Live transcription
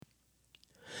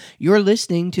You're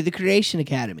listening to the Creation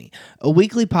Academy, a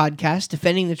weekly podcast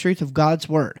defending the truth of God's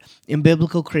Word in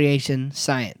biblical creation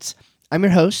science. I'm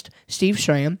your host, Steve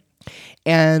Schramm,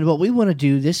 and what we want to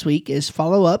do this week is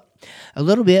follow up a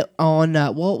little bit on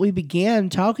what we began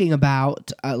talking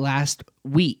about last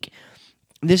week.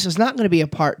 This is not going to be a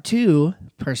part 2,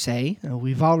 per se.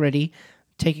 We've already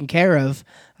taken care of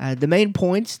the main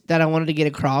points that I wanted to get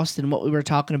across and what we were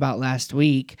talking about last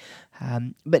week.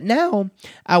 But now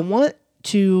I want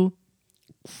to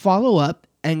follow up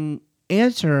and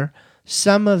answer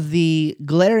some of the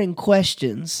glaring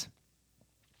questions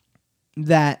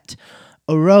that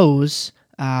arose,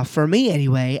 for me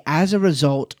anyway, as a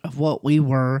result of what we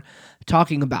were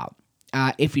talking about.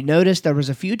 If you notice, there was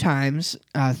a few times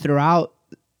throughout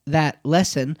that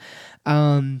lesson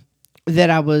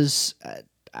that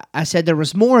I said there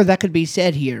was more that could be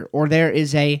said here, or there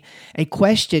is a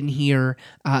question here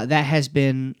that has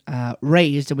been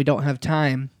raised and we don't have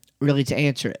time really to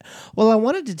answer it. Well, I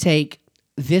wanted to take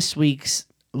this week's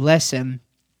lesson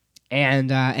and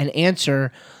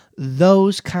answer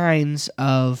those kinds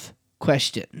of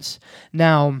questions.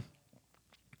 Now,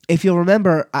 if you'll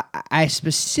remember, I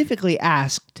specifically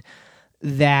asked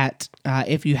that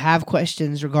if you have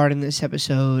questions regarding this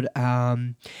episode,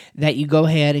 that you go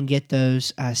ahead and get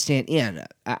those sent in.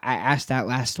 I asked that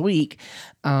last week,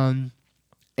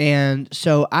 and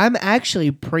so I'm actually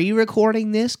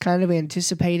pre-recording this, kind of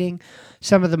anticipating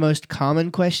some of the most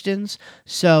common questions.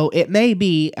 So it may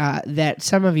be that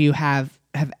some of you have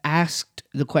asked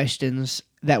the questions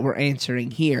that we're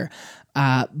answering here,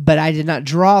 but I did not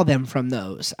draw them from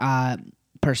those.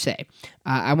 Per se.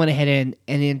 I went ahead and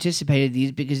anticipated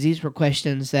these because these were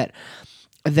questions that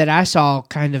I saw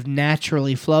kind of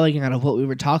naturally flowing out of what we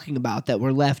were talking about that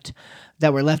were left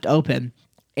open.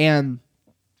 And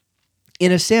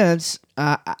in a sense,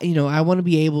 I want to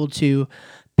be able to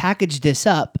package this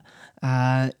up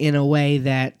in a way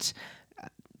that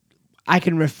I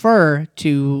can refer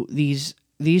to these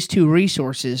two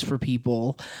resources for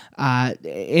people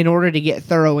in order to get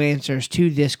thorough answers to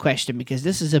this question, because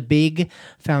this is a big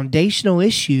foundational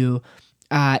issue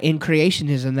in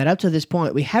creationism that up to this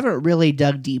point we haven't really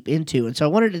dug deep into. And so I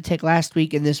wanted to take last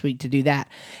week and this week to do that.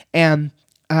 And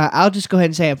I'll just go ahead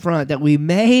and say up front that we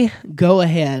may go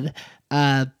ahead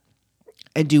and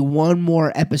do one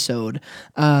more episode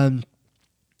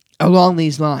along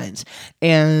these lines.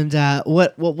 And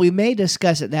what we may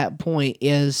discuss at that point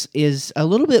is a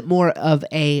little bit more of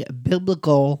a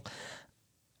biblical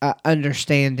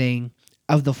understanding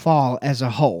of the fall as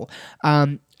a whole.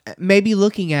 Maybe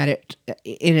looking at it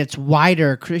in its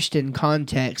wider Christian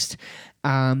context,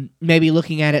 maybe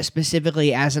looking at it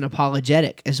specifically as an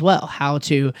apologetic as well, how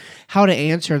to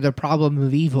answer the problem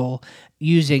of evil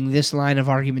using this line of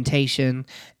argumentation,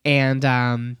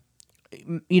 and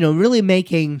really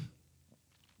making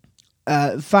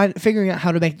figuring out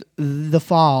how to make the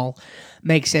fall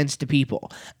make sense to people.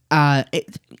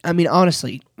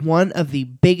 Honestly, one of the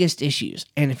biggest issues,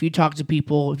 and if you talk to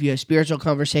people, if you have spiritual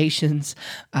conversations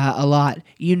a lot,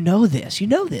 you know this.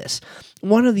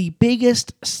 One of the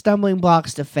biggest stumbling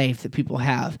blocks to faith that people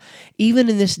have, even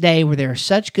in this day where there are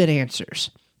such good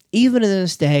answers, even in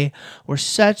this day where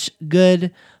such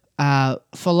good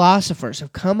philosophers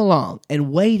have come along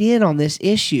and weighed in on this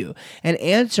issue and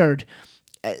answered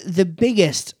the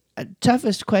biggest,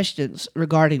 toughest questions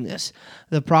regarding this.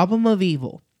 The problem of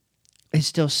evil is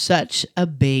still such a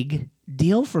big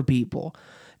deal for people.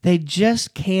 They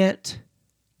just can't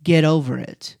get over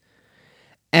it.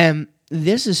 And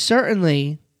this is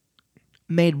certainly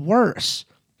made worse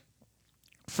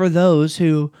for those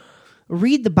who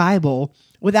read the Bible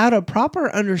without a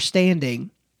proper understanding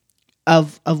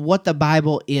of what the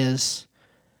Bible is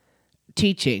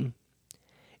teaching.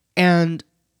 And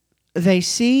they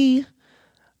see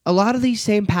a lot of these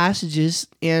same passages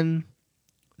in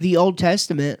the Old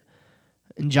Testament,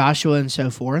 in Joshua and so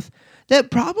forth,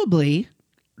 that probably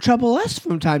trouble us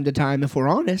from time to time, if we're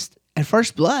honest, at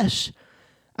first blush.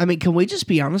 Can we just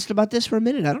be honest about this for a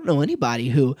minute? I don't know anybody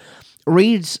who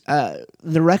reads the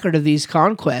record of these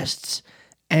conquests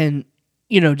and,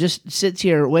 just sits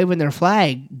here waving their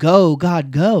flag, go,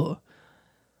 God, go.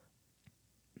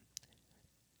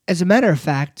 As a matter of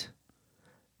fact,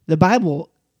 the Bible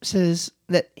says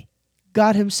that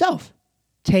God himself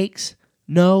takes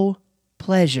no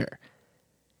pleasure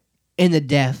in the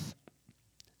death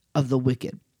of the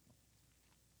wicked.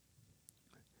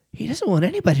 He doesn't want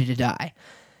anybody to die.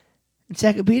 In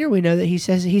 2 Peter, we know that he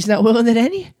says that he's not willing that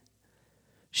any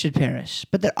should perish,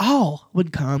 but that all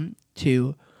would come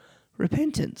to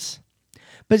repentance.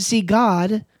 But see,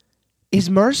 God is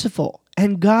merciful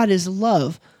and God is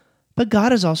love, but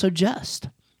God is also just.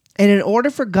 And in order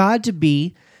for God to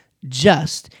be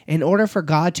just, in order for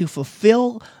God to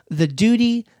fulfill the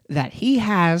duty that he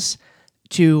has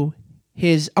to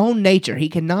his own nature, he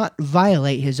cannot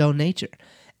violate his own nature.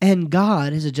 And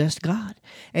God is a just God,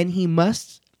 and he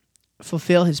must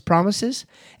fulfill his promises,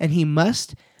 and he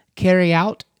must carry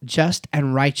out just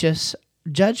and righteous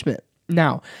judgment.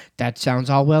 Now, that sounds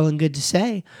all well and good to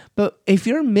say, but if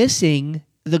you're missing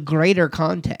the greater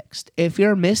context, if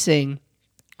you're missing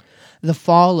the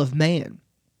fall of man,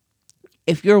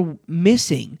 if you're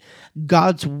missing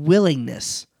God's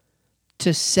willingness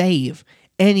to save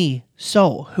any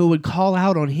soul who would call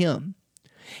out on him,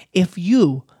 if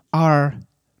you are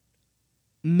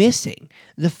missing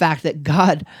the fact that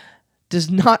God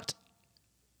does not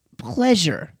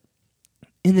pleasure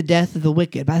in the death of the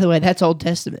wicked. By the way, that's Old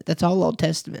Testament. That's all Old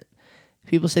Testament.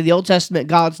 People say the Old Testament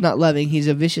God's not loving; he's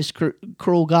a vicious,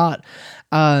 cruel God.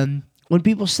 When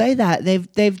people say that,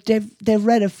 they've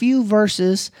read a few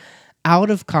verses out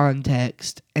of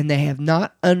context, and they have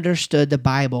not understood the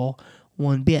Bible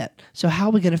one bit. So how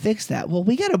are we going to fix that? Well,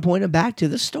 we got to point them back to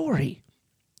the story.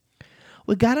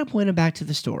 We got to point them back to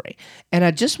the story. And I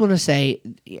just want to say,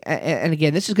 and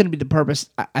again, this is going to be the purpose,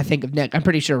 I think, of next. I'm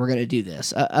pretty sure we're going to do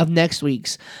this, of next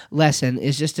week's lesson,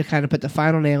 is just to kind of put the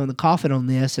final nail in the coffin on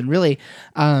this and really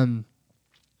button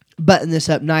this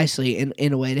up nicely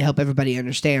in a way to help everybody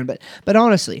understand. But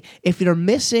honestly, if you're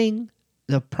missing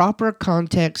the proper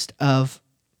context of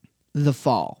the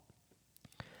fall,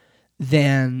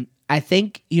 then I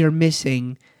think you're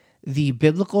missing the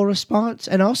biblical response,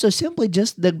 and also simply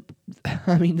just the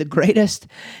greatest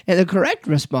and the correct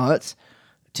response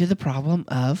to the problem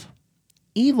of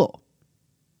evil.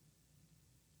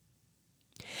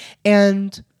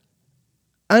 And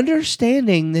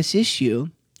understanding this issue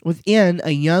within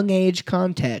a young age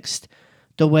context,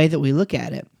 the way that we look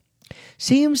at it,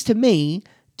 seems to me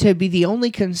to be the only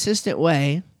consistent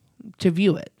way to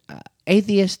view it.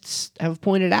 Atheists have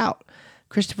pointed out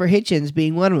Christopher Hitchens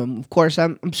being one of them. Of course,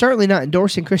 I'm certainly not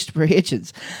endorsing Christopher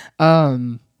Hitchens.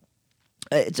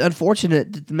 It's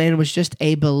unfortunate that the man was just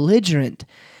a belligerent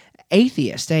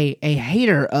atheist, a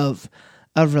hater of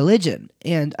religion,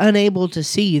 and unable to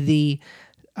see the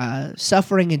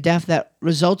suffering and death that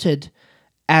resulted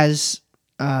as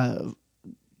a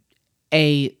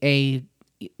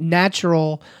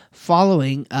natural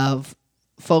following of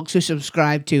folks who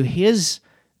subscribe to his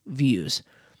views,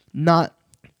 not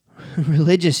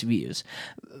religious views.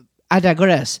 I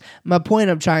digress. My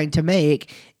point I'm trying to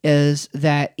make is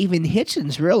that even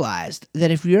Hitchens realized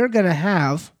that if you're going to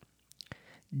have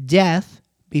death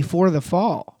before the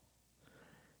fall,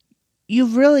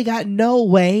 you've really got no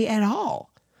way at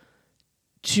all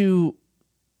to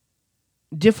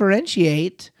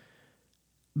differentiate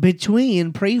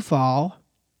between pre-fall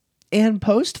and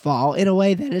post-fall in a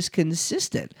way that is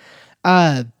consistent.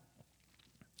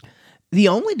 The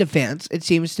only defense, it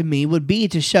seems to me, would be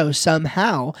to show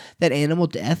somehow that animal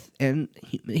death and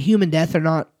human death are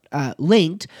not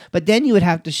linked, but then you would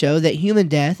have to show that human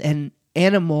death and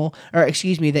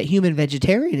that human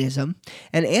vegetarianism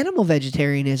and animal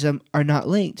vegetarianism are not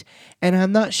linked. And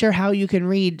I'm not sure how you can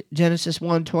read Genesis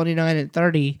 1:29 and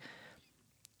 30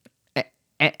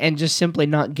 and just simply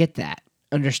not get that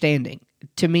understanding.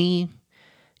 To me,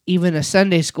 even a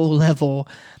Sunday school level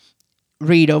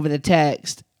read over the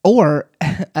text, or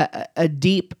a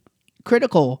deep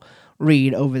critical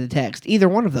read over the text, either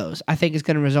one of those, I think is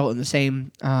going to result in the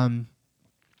same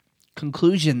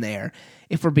conclusion there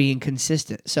if we're being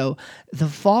consistent. So the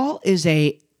fall is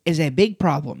a big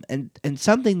problem and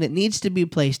something that needs to be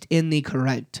placed in the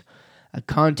correct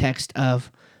context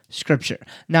of Scripture.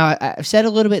 Now, I've said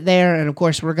a little bit there, and of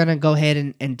course we're going to go ahead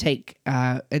and take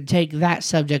that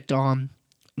subject on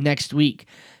next week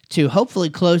to hopefully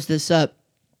close this up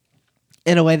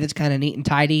in a way that's kind of neat and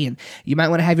tidy, and you might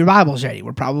want to have your Bibles ready.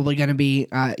 We're probably going to be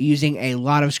using a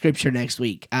lot of Scripture next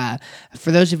week.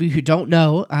 For those of you who don't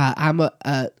know, I'm a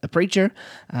preacher,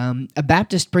 a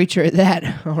Baptist preacher at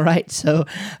that, all right? So,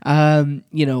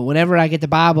 whenever I get the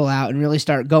Bible out and really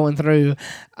start going through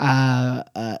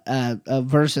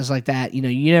verses like that, you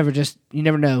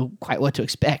never know quite what to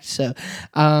expect. So,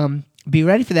 be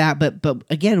ready for that, but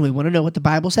again, we want to know what the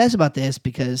Bible says about this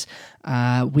because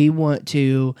we want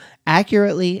to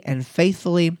accurately and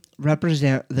faithfully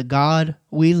represent the God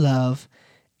we love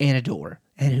and adore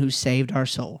and who saved our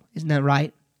soul. Isn't that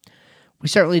right? We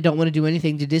certainly don't want to do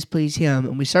anything to displease Him,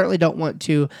 and we certainly don't want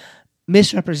to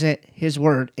misrepresent His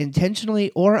Word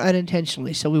intentionally or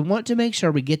unintentionally. So we want to make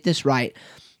sure we get this right,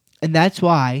 and that's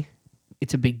why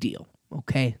it's a big deal,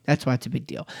 okay? That's why it's a big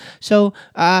deal. So,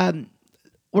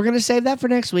 we're going to save that for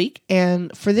next week.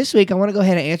 And for this week, I want to go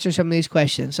ahead and answer some of these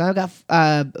questions. So I've got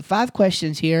 5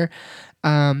 questions here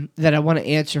that I want to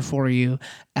answer for you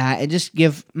and just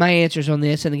give my answers on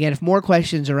this. And again, if more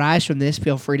questions arise from this,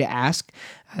 feel free to ask.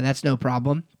 That's no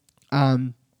problem.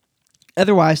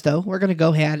 Otherwise, though, we're going to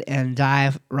go ahead and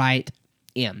dive right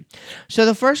in. So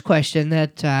the first question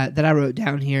that I wrote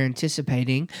down here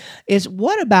anticipating is,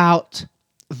 what about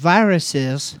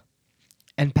viruses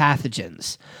and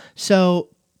pathogens? So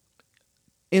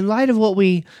in light of what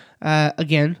we,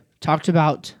 again, talked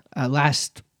about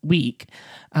last week,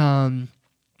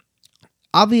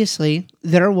 obviously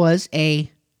there was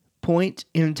a point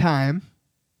in time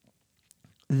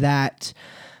that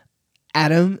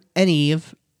Adam and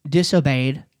Eve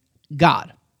disobeyed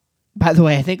God. By the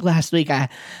way, I think last week I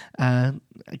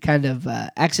kind of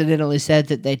accidentally said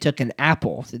that they took an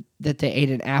apple, that they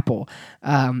ate an apple.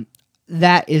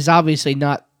 That is obviously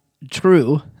not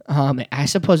true. I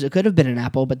suppose it could have been an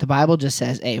apple, but the Bible just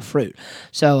says a fruit.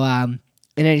 So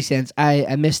in any sense, I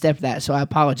misstepped that, so I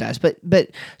apologize.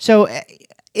 But so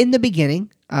in the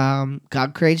beginning,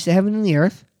 God creates the heaven and the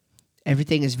earth.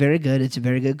 Everything is very good. It's a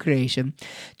very good creation.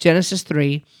 Genesis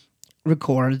 3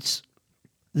 records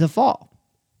the fall.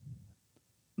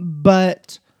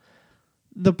 But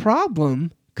the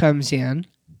problem comes in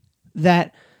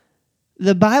that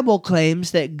the Bible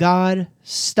claims that God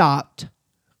stopped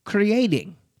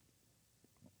creating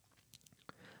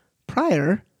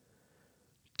prior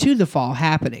to the fall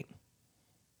happening.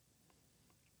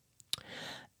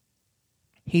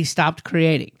 He stopped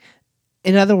creating.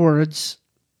 In other words,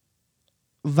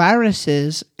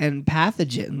 viruses and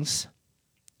pathogens,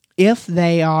 if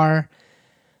they are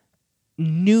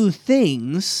new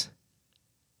things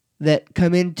that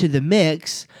come into the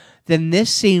mix, then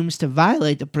this seems to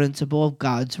violate the principle of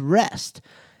God's rest.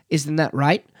 Isn't that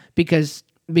right? Because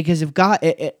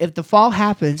if the fall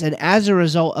happens, and as a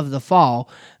result of the fall,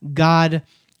 God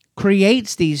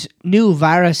creates these new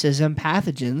viruses and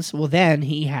pathogens, well, then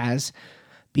he has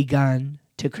begun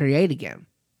to create again.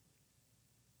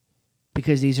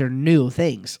 Because these are new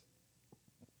things.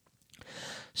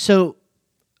 So,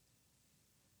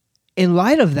 in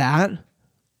light of that,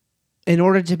 in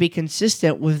order to be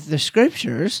consistent with the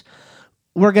scriptures,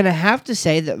 we're going to have to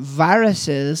say that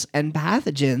viruses and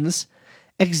pathogens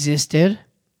existed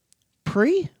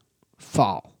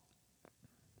pre-fall.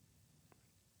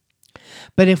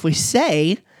 But if we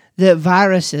say that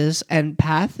viruses and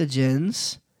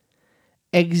pathogens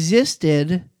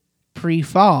existed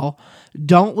pre-fall,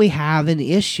 don't we have an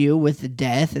issue with the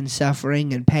death and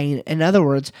suffering and pain? In other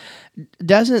words,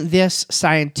 doesn't this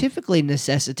scientifically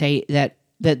necessitate that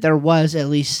there was at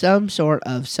least some sort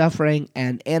of suffering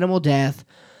and animal death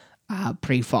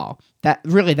pre-fall?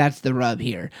 That's the rub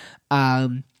here.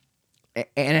 And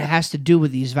it has to do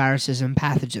with these viruses and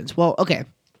pathogens. Well, okay.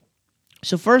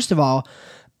 So first of all,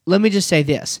 let me just say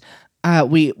this.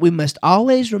 We must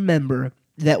always remember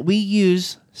that we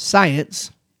use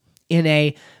science in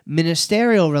a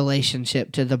ministerial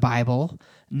relationship to the Bible,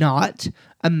 not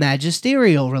a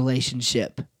magisterial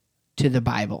relationship to the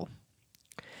Bible.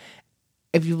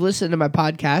 If you've listened to my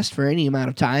podcast for any amount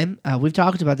of time, we've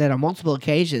talked about that on multiple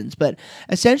occasions, but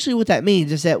essentially what that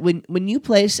means is that when you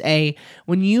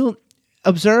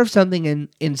observe something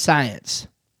in science,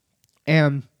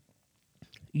 and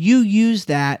you use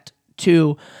that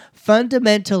to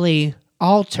fundamentally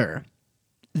alter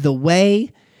the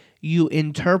way you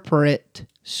interpret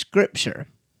Scripture,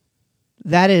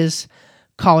 that is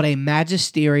called a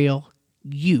magisterial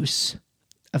use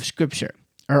of Scripture,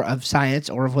 or of science,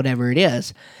 or of whatever it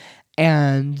is.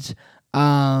 And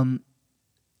hermeneutically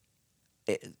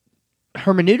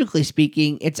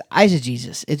speaking, it's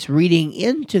eisegesis. It's reading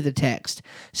into the text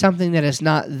something that is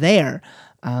not there,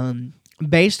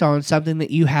 based on something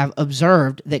that you have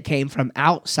observed that came from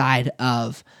outside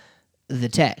of the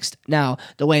text. Now,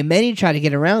 the way many try to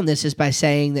get around this is by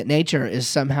saying that nature is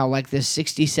somehow like this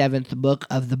 67th book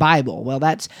of the Bible. Well,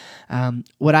 that's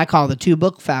what I call the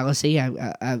two-book fallacy.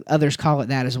 Others call it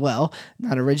that as well,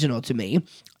 not original to me.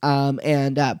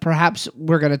 And perhaps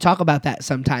we're going to talk about that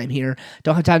sometime here.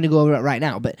 Don't have time to go over it right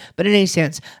now, but in any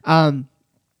sense,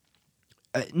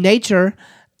 nature,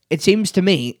 it seems to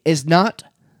me, is not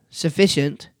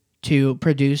sufficient to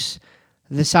produce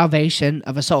the salvation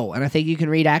of a soul. And I think you can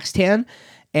read Acts 10,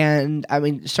 and I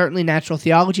mean, certainly natural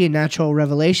theology and natural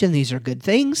revelation, these are good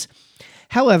things.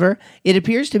 However, it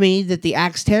appears to me that the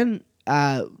Acts 10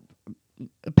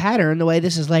 pattern, the way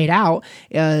this is laid out,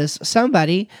 is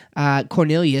somebody,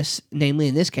 Cornelius, namely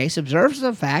in this case, observes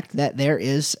the fact that there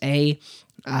is a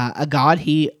God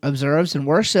he observes and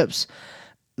worships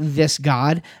this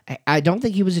God. I don't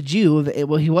think he was a Jew.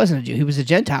 Well, he wasn't a Jew. He was a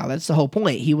Gentile. That's the whole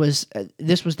point. He was.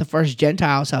 This was the first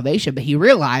Gentile salvation, but he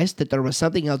realized that there was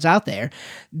something else out there.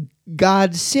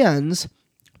 God sends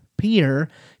Peter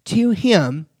to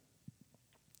him,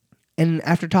 and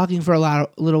after talking for a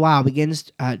little while,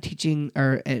 begins teaching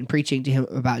and preaching to him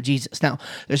about Jesus. Now,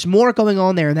 there's more going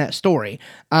on there in that story.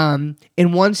 In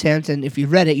one sense, and if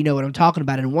you've read it, you know what I'm talking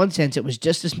about. In one sense, it was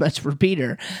just as much for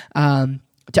Peter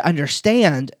to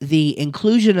understand the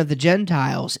inclusion of the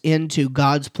Gentiles into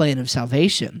God's plan of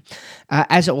salvation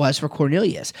as it was for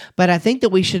Cornelius. But I think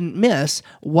that we shouldn't miss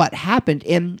what happened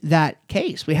in that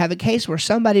case. We have a case where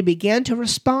somebody began to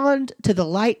respond to the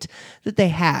light that they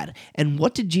had. And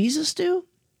what did Jesus do?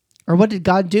 Or what did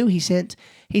God do? He sent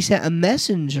a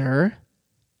messenger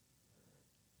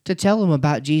to tell him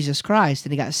about Jesus Christ,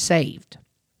 and he got saved.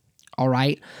 All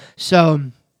right? So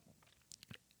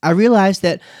I realized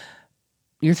that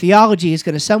your theology is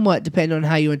going to somewhat depend on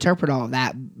how you interpret all of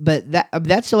that, but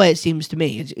that's the way it seems to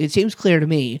me. It seems clear to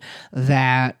me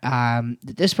that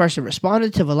this person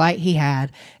responded to the light he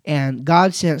had, and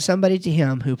God sent somebody to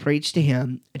him who preached to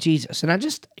him Jesus. And I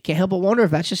just can't help but wonder if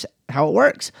that's just how it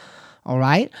works. All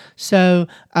right? So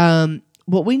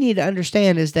what we need to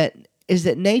understand is that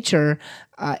nature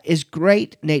is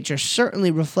great. Nature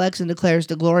certainly reflects and declares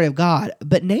the glory of God,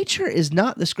 but nature is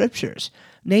not the Scriptures.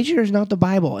 Nature is not the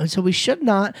Bible, and so we should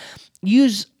not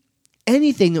use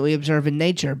anything that we observe in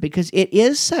nature because it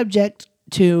is subject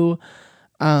to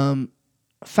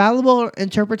fallible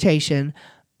interpretation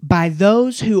by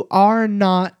those who are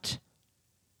not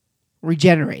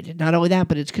regenerated. Not only that,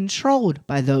 but it's controlled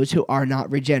by those who are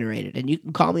not regenerated. And you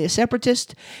can call me a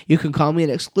separatist, you can call me an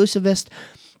exclusivist,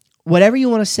 whatever you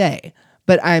want to say,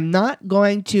 but I'm not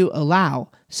going to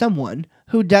allow someone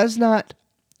who does not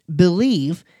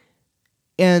believe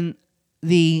in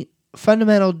the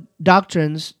fundamental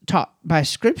doctrines taught by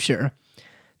Scripture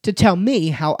to tell me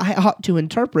how I ought to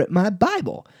interpret my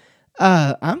Bible.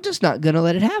 I'm just not going to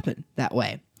let it happen that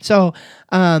way. So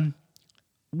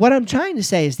what I'm trying to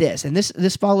say is this, and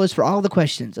this follows for all the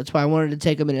questions. That's why I wanted to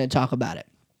take a minute and talk about it.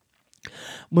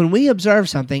 When we observe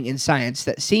something in science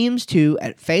that seems to,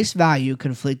 at face value,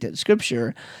 conflict with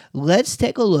Scripture, let's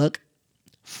take a look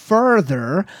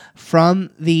further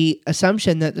from the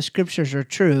assumption that the Scriptures are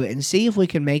true and see if we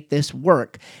can make this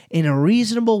work in a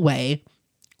reasonable way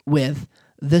with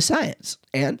the science.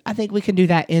 And I think we can do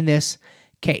that in this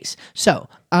case. So,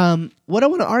 what I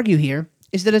want to argue here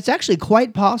is that it's actually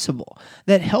quite possible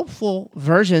that helpful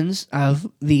versions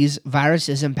of these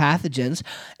viruses and pathogens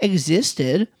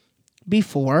existed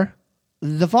before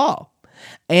the fall,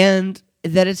 and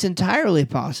that it's entirely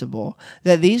possible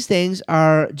that these things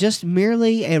are just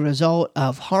merely a result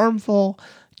of harmful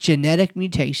genetic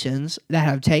mutations that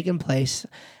have taken place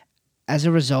as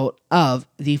a result of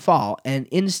the fall and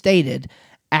instated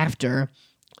after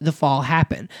the fall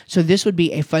happened. So this would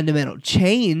be a fundamental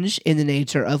change in the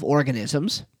nature of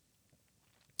organisms.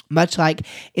 Much like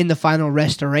in the final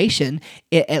restoration,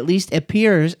 it at least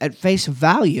appears at face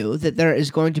value that there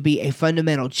is going to be a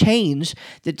fundamental change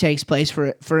that takes place.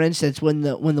 For instance, when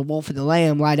the wolf and the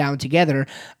lamb lie down together,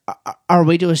 are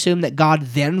we to assume that God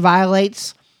then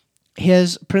violates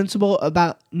his principle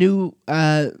about new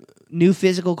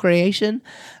physical creation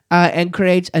and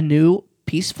creates a new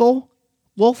peaceful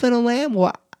wolf and a lamb?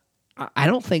 Well, I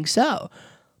don't think so.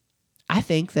 I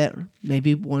think that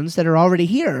maybe ones that are already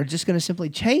here are just going to simply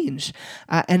change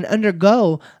and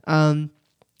undergo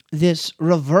this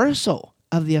reversal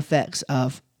of the effects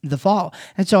of the fall.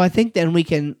 And so I think then we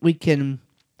can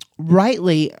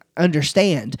rightly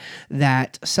understand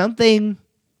that something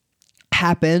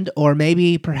happened, or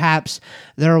maybe perhaps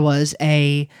there was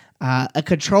a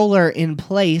controller in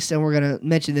place, and we're going to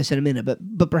mention this in a minute,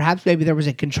 but perhaps maybe there was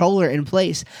a controller in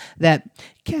place that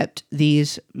kept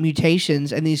these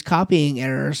mutations and these copying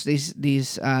errors,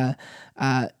 these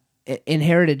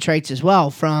inherited traits as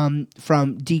well, from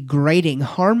degrading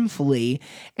harmfully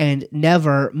and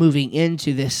never moving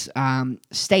into this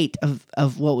state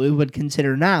of what we would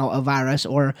consider now a virus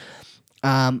or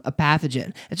a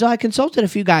pathogen. And so I consulted a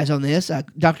few guys on this,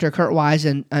 Dr. Kurt Wise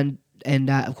and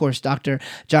of course, Dr.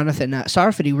 Jonathan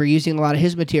Sarfati. We're using a lot of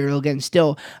his material again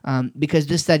still because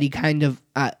this study kind of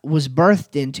was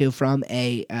birthed into from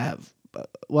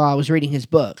while I was reading his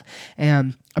book.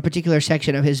 And a particular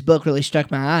section of his book really struck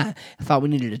my eye. I thought we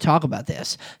needed to talk about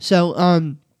this.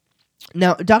 So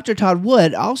now, Dr. Todd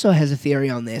Wood also has a theory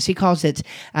on this. He calls it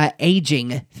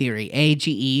aging theory,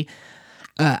 AGEING,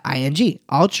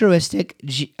 altruistic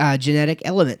genetic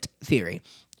element theory.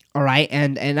 All right,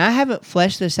 and I haven't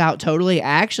fleshed this out totally. I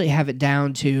actually have it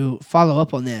down to follow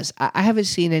up on this. I haven't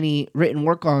seen any written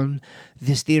work on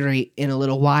this theory in a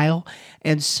little while,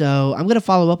 and so I'm going to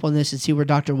follow up on this and see where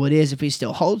Dr. Wood is, if he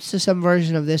still holds to some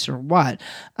version of this or what.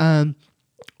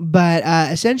 But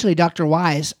essentially, Dr.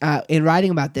 Wise, in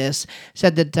writing about this,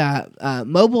 said that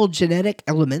mobile genetic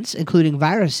elements, including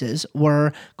viruses,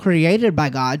 were created by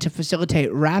God to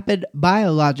facilitate rapid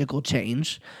biological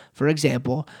change, for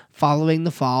example, following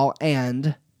the fall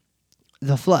and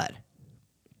the flood.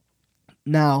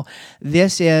 Now,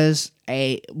 this is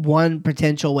one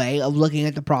potential way of looking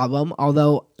at the problem,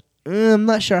 although I'm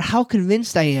not sure how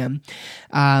convinced I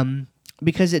am,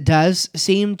 because it does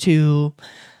seem to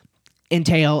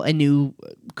entail a new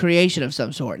creation of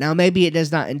some sort. Now, maybe it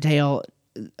does not entail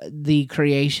the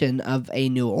creation of a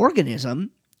new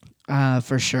organism,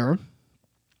 for sure.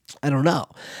 I don't know.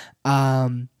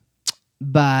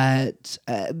 But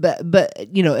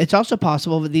it's also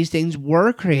possible that these things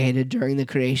were created during the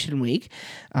creation week,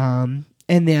 and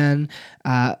then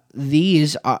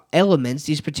these elements,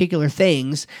 these particular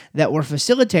things that were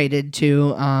facilitated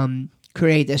to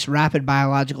create this rapid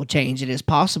biological change. It is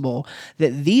possible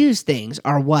that these things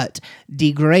are what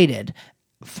degraded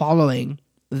following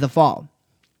the fall.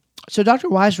 So Dr.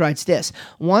 Wise writes this: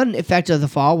 one effect of the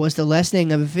fall was the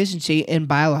lessening of efficiency in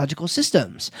biological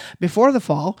systems. Before the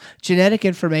fall, genetic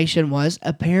information was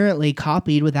apparently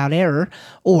copied without error,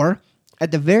 or,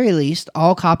 at the very least,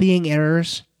 all copying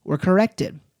errors were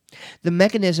corrected. The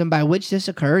mechanism by which this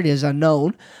occurred is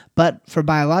unknown, but for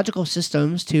biological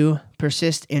systems to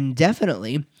persist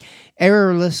indefinitely,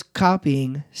 errorless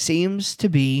copying seems to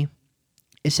be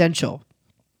essential.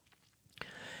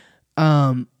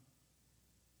 Now,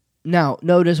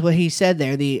 notice what he said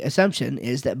there. The assumption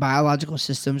is that biological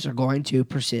systems are going to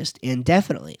persist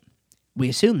indefinitely. We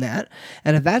assume that.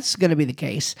 And if that's going to be the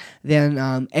case, then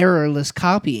errorless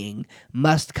copying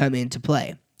must come into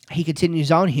play. He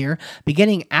continues on here.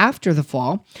 Beginning after the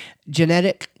fall,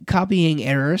 genetic copying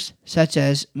errors, such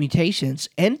as mutations,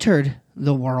 entered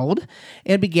the world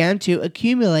and began to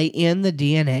accumulate in the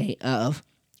DNA of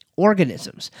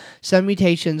organisms. Some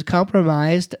mutations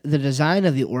compromised the design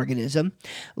of the organism,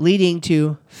 leading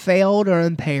to failed or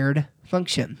impaired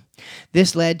function.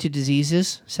 This led to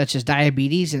diseases such as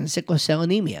diabetes and sickle cell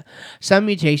anemia. Some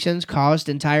mutations caused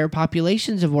entire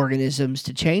populations of organisms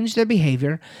to change their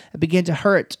behavior and begin to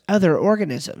hurt other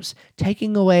organisms,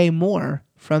 taking away more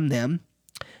from them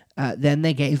than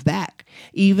they gave back,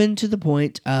 even to the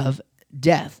point of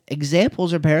death.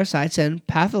 Examples are parasites and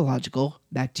pathological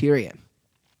bacteria.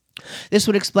 This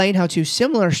would explain how two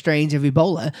similar strains of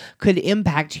Ebola could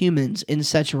impact humans in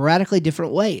such radically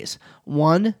different ways.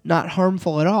 One, not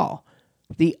harmful at all.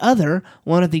 The other,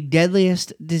 one of the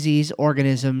deadliest disease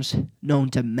organisms known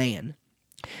to man.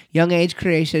 Young age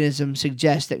creationism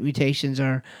suggests that mutations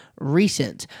are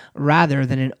recent rather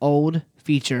than an old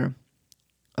feature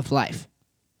of life.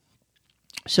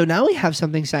 So now we have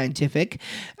something scientific,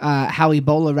 how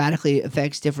Ebola radically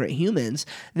affects different humans,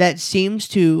 that seems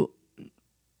to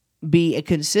be a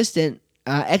consistent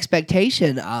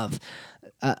expectation of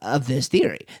this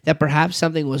theory, that perhaps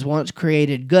something was once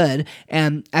created good,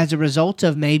 and as a result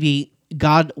of maybe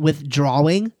God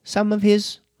withdrawing some of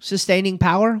his sustaining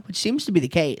power, which seems to be the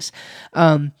case,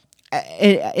 in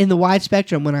the wide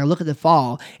spectrum, when I look at the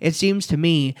fall, it seems to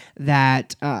me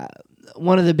that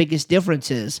one of the biggest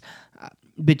differences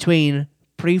between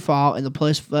pre-fall and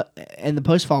the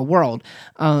post-fall world,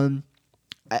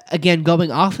 again,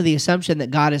 going off of the assumption that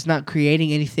God is not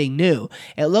creating anything new,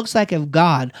 it looks like if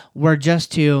God were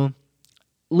just to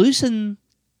loosen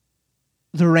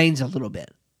the reins a little bit,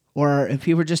 or if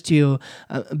he were just to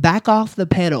back off the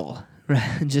pedal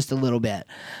just a little bit,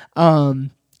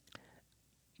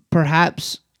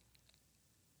 perhaps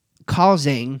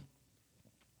causing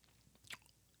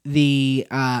the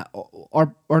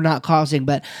or not causing,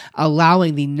 but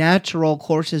allowing the natural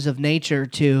courses of nature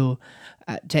to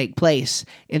take place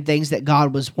in things that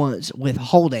God was once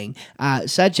withholding,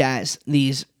 such as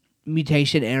these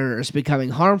mutation errors becoming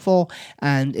harmful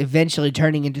and eventually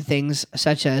turning into things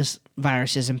such as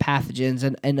viruses and pathogens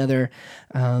and other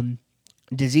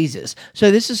diseases. So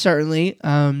this is certainly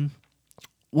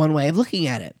one way of looking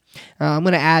at it. I'm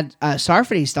going to add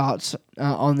Sarfati's thoughts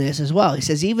on this as well. He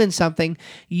says, even something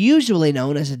usually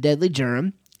known as a deadly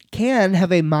germ can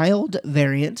have a mild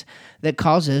variant that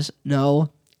causes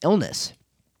no illness.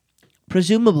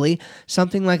 Presumably,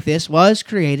 something like this was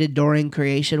created during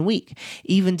Creation Week.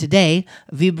 Even today,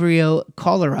 Vibrio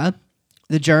cholera,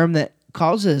 the germ that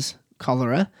causes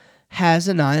cholera, has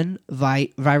a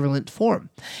non-virulent form.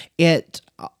 It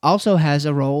also has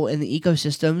a role in the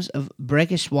ecosystems of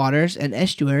brackish waters and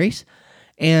estuaries,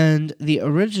 and the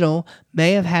original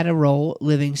may have had a role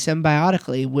living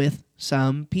symbiotically with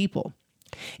some people.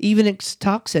 Even its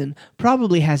toxin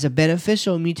probably has a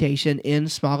beneficial mutation in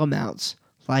small amounts,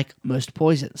 like most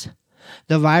poisons.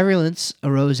 The virulence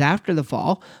arose after the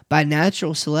fall by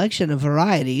natural selection of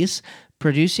varieties,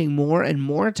 producing more and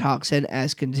more toxin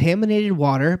as contaminated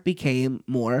water became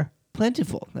more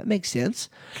plentiful. That makes sense.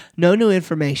 No new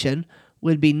information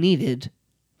would be needed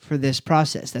for this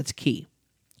process. That's key.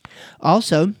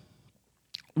 Also,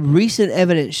 recent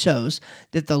evidence shows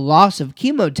that the loss of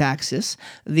chemotaxis,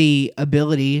 the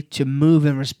ability to move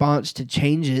in response to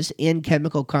changes in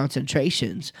chemical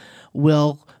concentrations,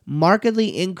 will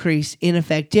markedly increase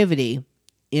ineffectivity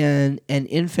in an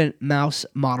infant mouse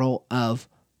model of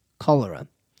cholera.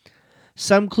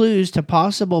 Some clues to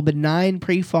possible benign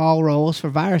pre-fall roles for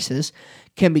viruses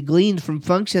can be gleaned from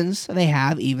functions they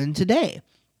have even today.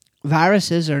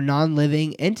 Viruses are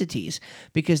non-living entities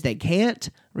because they can't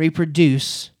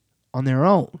reproduce on their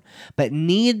own, but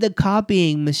need the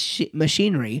copying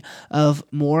machinery of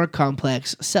more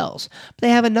complex cells. They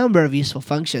have a number of useful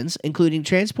functions, including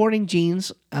transporting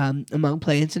genes among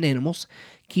plants and animals,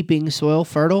 keeping soil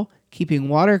fertile, keeping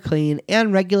water clean,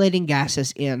 and regulating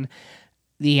gases in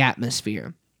the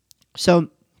atmosphere. So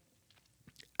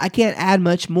I can't add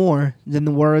much more than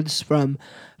the words from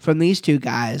these two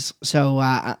guys. So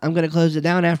I'm going to close it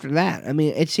down after that. I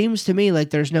mean, it seems to me like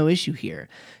there's no issue here.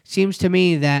 It seems to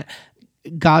me that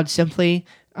God simply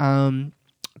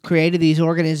created these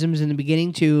organisms in the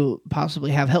beginning to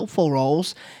possibly have helpful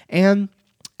roles, and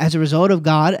as a result of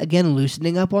God, again,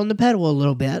 loosening up on the pedal a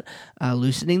little bit,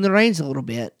 loosening the reins a little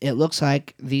bit, it looks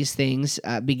like these things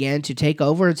began to take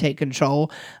over, take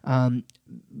control,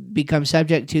 become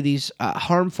subject to these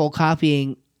harmful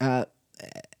copying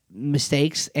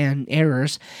mistakes and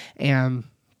errors, and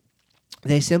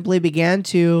they simply began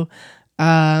to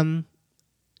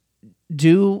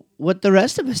do what the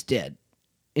rest of us did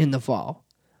in the fall.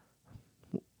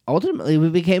 Ultimately, we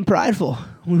became prideful.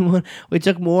 We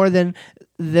took more than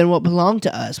what belonged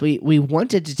to us. We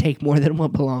wanted to take more than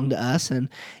what belonged to us, and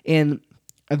in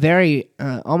a very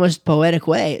almost poetic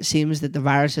way, it seems that the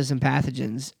viruses and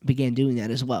pathogens began doing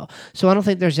that as well. So I don't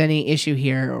think there's any issue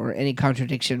here or any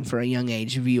contradiction for a young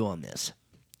age view on this.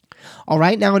 All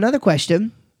right, now another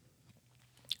question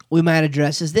we might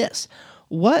address is this.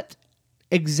 What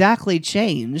exactly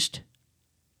changed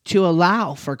to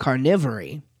allow for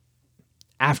carnivory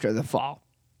after the fall?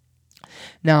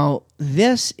 Now,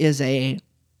 this is a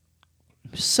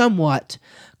somewhat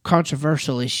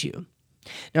controversial issue.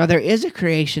 Now, there is a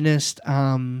creationist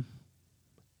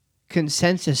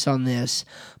consensus on this,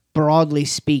 broadly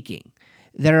speaking.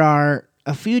 There are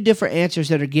a few different answers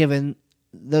that are given.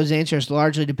 Those answers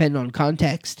largely depend on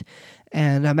context,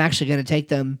 and I'm actually going to take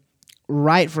them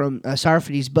right from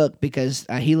Sarfati's book because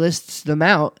he lists them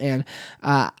out, and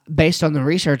based on the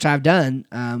research I've done,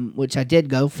 which I did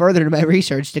go further to my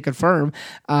research to confirm,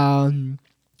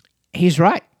 he's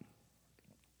right.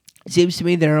 It seems to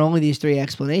me there are only these three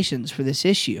explanations for this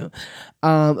issue.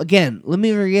 Again, let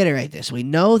me reiterate this. We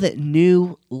know that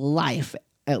new life,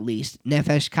 at least,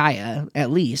 Nefesh Kaya,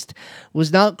 at least,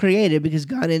 was not created because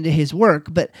God ended his work,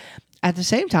 but at the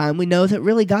same time, we know that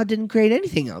really God didn't create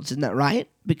anything else. Isn't that right?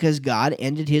 Because God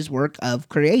ended his work of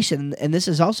creation, and this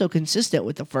is also consistent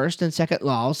with the first and second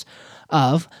laws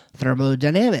of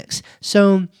thermodynamics.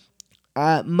 So,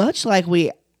 much like we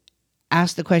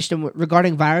asked the question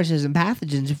regarding viruses and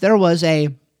pathogens, if there was a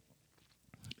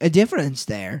difference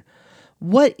there,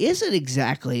 what is it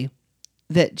exactly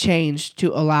that changed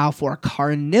to allow for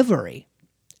carnivory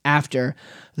after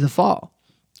the fall?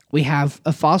 We have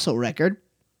a fossil record.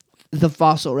 The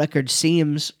fossil record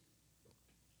seems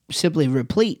simply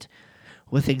replete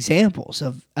with examples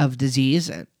of disease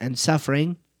and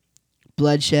suffering,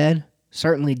 bloodshed,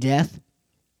 certainly death.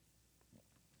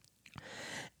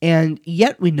 And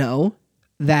yet we know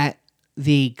that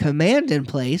the command in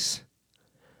place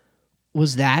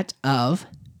was that of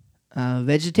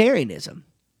vegetarianism.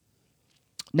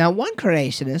 Now, one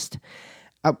creationist,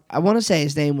 I want to say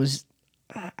his name was,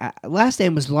 last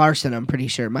name was Larson, I'm pretty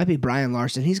sure. It might be Brian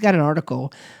Larson. He's got an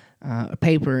article, a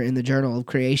paper in the Journal of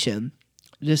Creation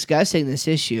discussing this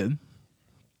issue.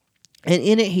 And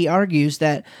in it, he argues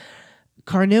that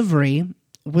carnivory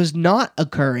was not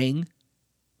occurring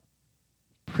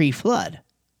pre-flood,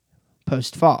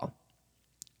 post-fall.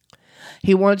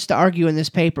 He wants to argue in this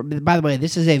paper, by the way,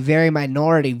 this is a very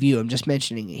minority view, I'm just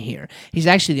mentioning it here. He's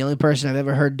actually the only person I've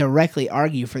ever heard directly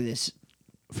argue for this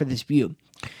view.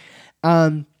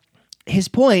 his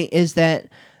point is that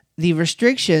the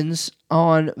restrictions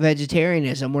on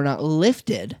vegetarianism were not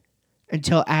lifted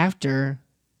until after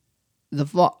the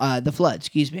flood.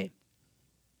 Excuse me.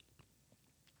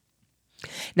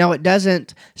 Now, it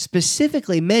doesn't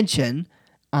specifically mention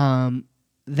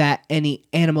that any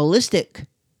animalistic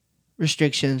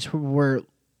restrictions were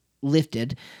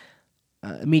lifted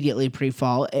immediately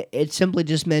pre-fall. It simply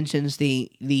just mentions the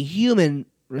human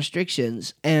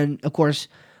restrictions, and of course,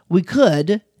 we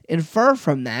could infer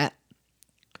from that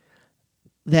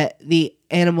the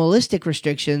animalistic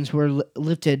restrictions were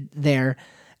lifted there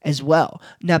as well.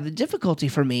 Now, the difficulty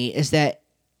for me is that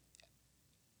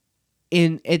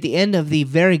at the end of the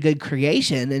very good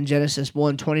creation in Genesis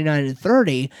 1:29 and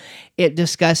 30, it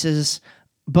discusses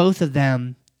both of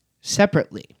them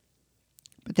separately.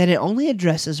 But then it only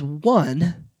addresses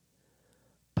one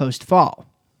post-fall.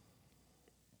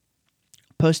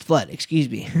 Post-flood, excuse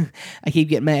me. I keep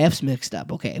getting my F's mixed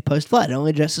up. Okay, post-flood, it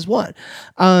only addresses one.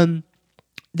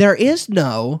 There is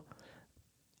no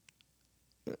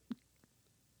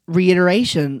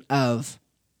reiteration of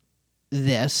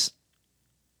this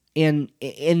in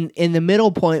the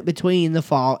middle point between the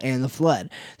fall and the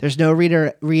flood. There's no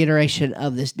reiteration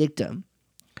of this dictum.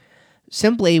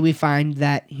 Simply, we find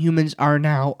that humans are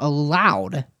now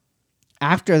allowed,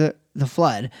 after the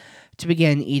flood, to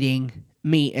begin eating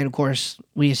meat. And, of course,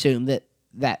 we assume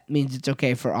that means it's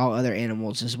okay for all other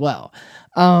animals as well.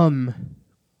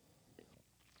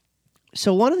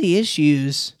 So one of the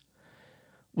issues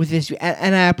with this,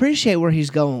 and I appreciate where he's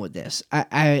going with this.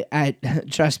 I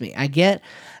trust me. I get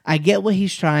what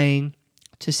he's trying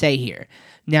to say here.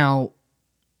 Now,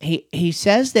 he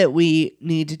says that we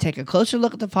need to take a closer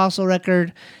look at the fossil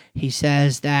record. He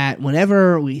says that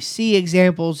whenever we see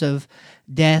examples of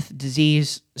death,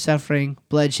 disease, suffering,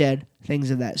 bloodshed,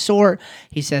 things of that sort,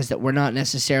 he says that we're not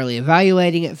necessarily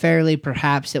evaluating it fairly.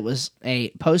 Perhaps it was a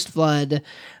post-flood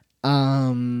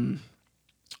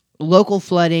local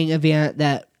flooding event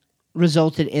that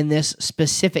resulted in this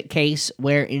specific case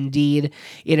where indeed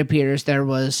it appears there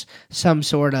was some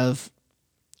sort of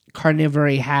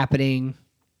carnivory happening.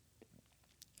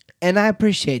 And I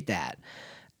appreciate that.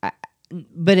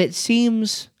 But it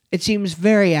seems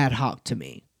very ad hoc to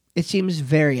me. It seems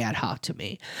very ad hoc to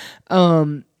me.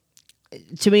 To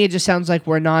me, it just sounds like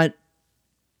we're not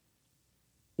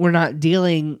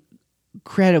dealing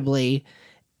credibly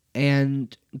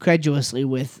and credulously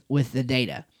with the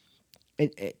data.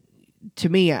 To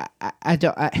me, I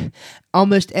don't.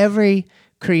 Almost every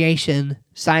creation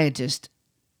scientist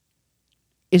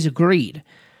is agreed.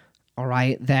 All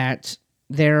right, that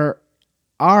there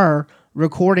are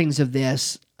recordings of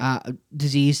this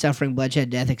disease, suffering, bloodshed,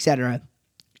 death, etc.,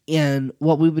 in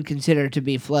what we would consider to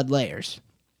be flood layers.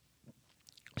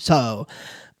 So,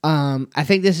 I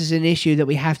think this is an issue that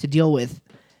we have to deal with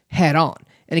head on.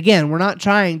 And again, we're not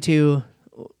trying to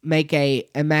make a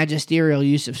magisterial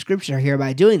use of Scripture here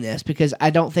by doing this, because I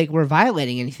don't think we're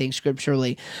violating anything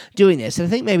scripturally doing this. And I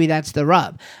think maybe that's the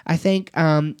rub. I think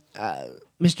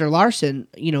Mr. Larson,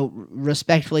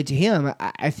 respectfully to him,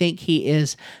 I think he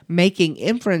is making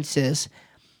inferences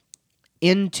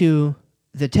into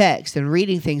the text and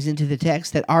reading things into the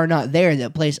text that are not there,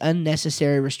 that place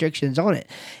unnecessary restrictions on it.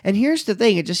 And here's the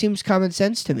thing, it just seems common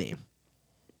sense to me.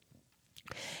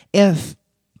 If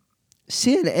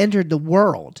sin entered the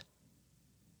world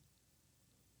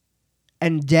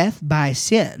and death by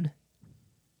sin,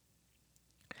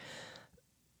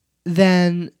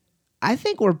 then I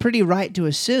think we're pretty right to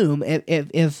assume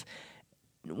if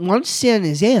once sin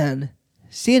is in,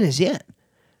 sin is in.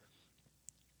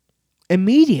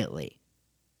 Immediately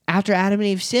after Adam and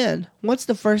Eve sinned, what's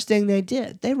the first thing they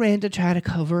did? They ran to try to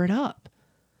cover it up.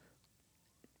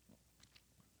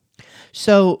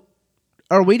 So,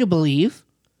 are we to believe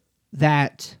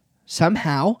that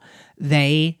somehow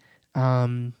they,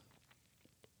 animals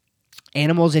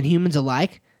and humans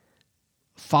alike,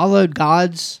 followed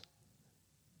God's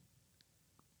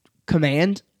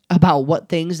command about what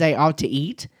things they ought to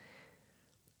eat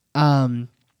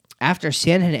after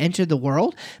sin had entered the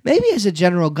world? Maybe as a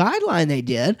general guideline they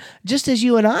did, just as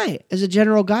you and I, as a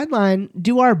general guideline,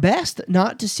 do our best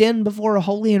not to sin before a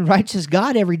holy and righteous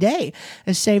God every day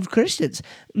as saved Christians.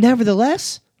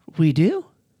 Nevertheless, we do.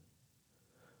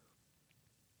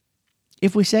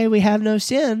 If we say we have no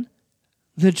sin,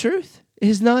 the truth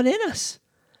is not in us.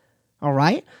 All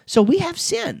right? So we have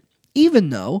sin,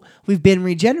 even though we've been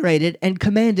regenerated and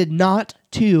commanded not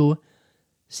to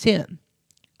sin.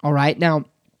 All right? Now,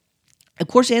 of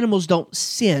course, animals don't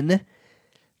sin.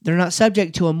 They're not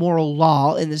subject to a moral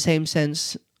law in the same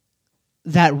sense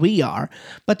that we are.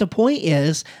 But the point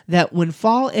is that when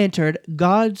fall entered,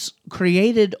 God's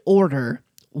created order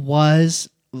was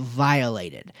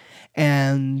violated.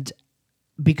 And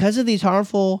because of these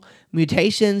harmful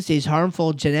mutations, these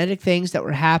harmful genetic things that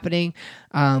were happening,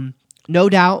 no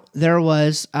doubt there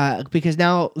was, because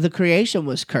now the creation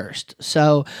was cursed.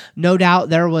 So no doubt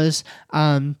there was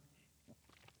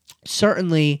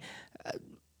certainly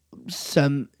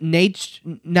some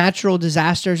natural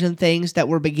disasters and things that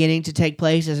were beginning to take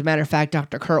place. As a matter of fact,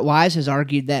 Dr. Kurt Wise has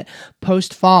argued that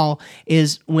post-fall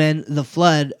is when the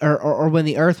flood, or when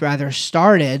the earth rather,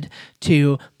 started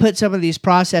to put some of these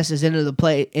processes into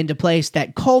place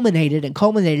that culminated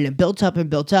and built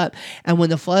up. And when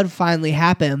the flood finally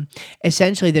happened,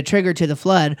 essentially the trigger to the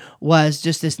flood was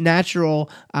just this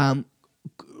natural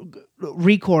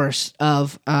recourse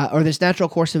of, or this natural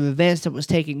course of events that was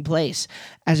taking place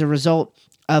as a result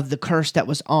of the curse that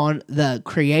was on the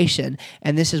creation.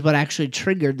 And this is what actually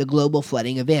triggered the global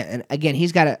flooding event. And again,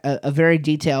 he's got a very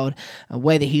detailed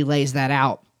way that he lays that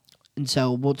out. And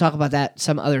so we'll talk about that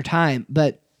some other time.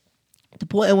 But the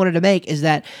point I wanted to make is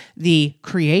that the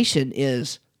creation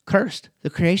is cursed,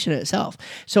 the creation itself.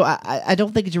 So I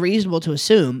don't think it's reasonable to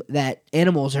assume that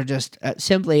animals are just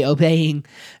simply obeying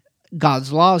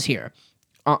God's laws here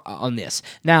on this.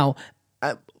 Now,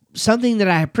 something that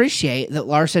I appreciate that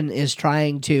Larson is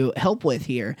trying to help with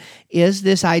here is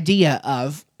this idea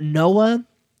of Noah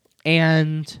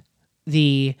and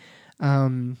the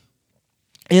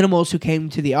animals who came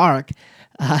to the ark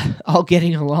all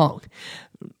getting along.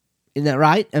 Isn't that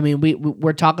right? I mean,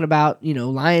 we're talking about,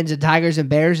 lions and tigers and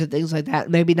bears and things like that.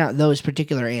 Maybe not those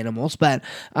particular animals, but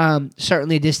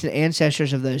certainly distant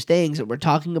ancestors of those things. And we're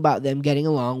talking about them getting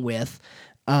along with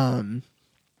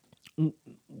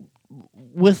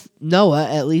Noah,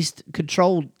 at least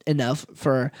controlled enough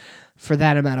for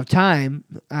that amount of time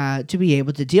to be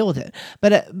able to deal with it.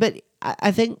 But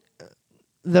I think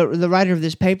the writer of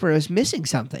this paper is missing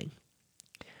something.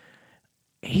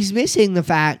 He's missing the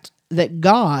fact that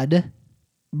God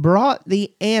brought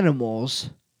the animals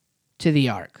to the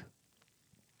ark.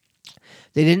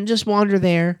 They didn't just wander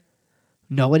there.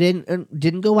 Noah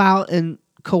didn't go out and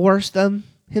coerce them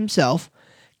himself.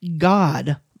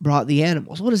 God brought the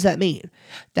animals. What does that mean?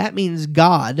 That means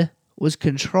God was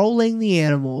controlling the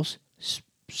animals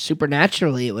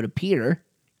supernaturally, it would appear,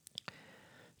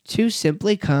 to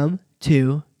simply come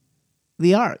to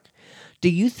the ark. Do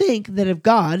you think that if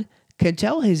God can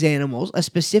tell his animals, a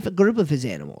specific group of his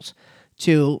animals,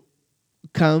 to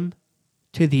come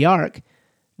to the ark,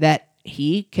 that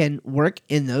he can work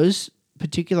in those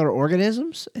particular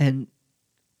organisms and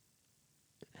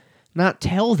not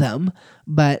tell them,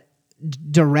 but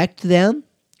direct them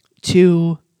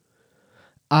to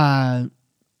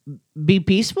be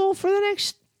peaceful for the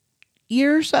next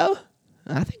year or so?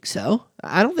 I think so.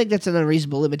 I don't think that's an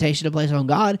unreasonable limitation to place on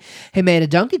God. He made a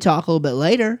donkey talk a little bit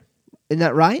later. Isn't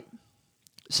that right?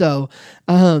 So,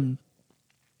 I'm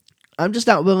just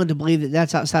not willing to believe that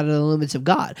that's outside of the limits of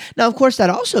God. Now, of course, that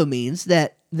also means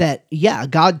that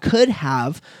God could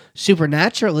have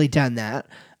supernaturally done that,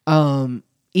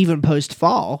 even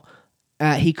post-fall.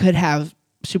 He could have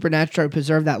supernaturally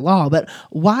preserved that law. But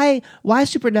why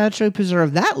supernaturally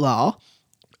preserve that law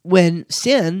when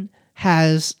sin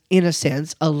has, in a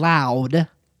sense, allowed,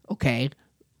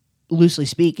 loosely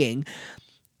speaking,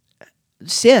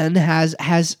 sin has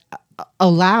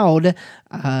allowed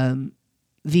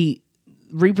the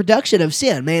reproduction of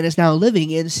sin. Man is now living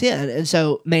in sin. And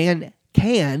so man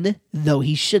can, though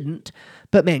he shouldn't,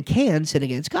 but man can sin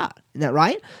against God. Isn't that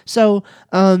right? So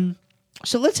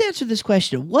let's answer this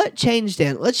question. What changed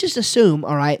then? Let's just assume,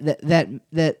 all right,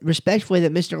 that respectfully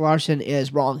that Mr. Larson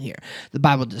is wrong here. The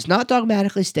Bible does not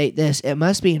dogmatically state this. It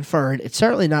must be inferred. It's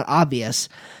certainly not obvious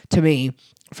to me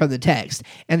from the text.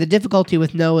 And the difficulty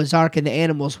with Noah's Ark and the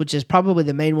animals, which is probably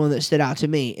the main one that stood out to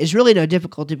me, is really no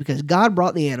difficulty because God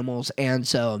brought the animals, and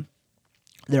so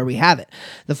there we have it.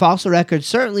 The fossil record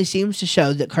certainly seems to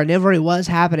show that carnivory was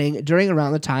happening during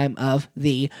around the time of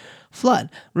the flood.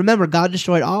 Remember, God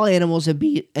destroyed all animals and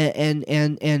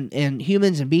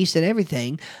humans and beasts and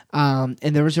everything, and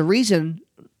there was a reason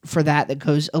for that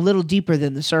goes a little deeper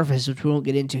than the surface, which we won't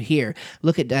get into here.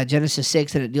 Look at Genesis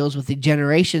 6, and it deals with the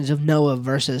generations of Noah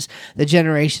versus the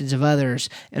generations of others,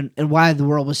 and why the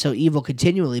world was so evil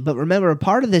continually. But remember, a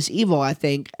part of this evil, I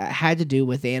think, had to do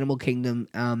with the animal kingdom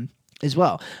as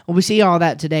well. Well, we see all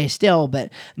that today still,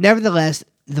 but nevertheless,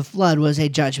 the flood was a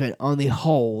judgment on the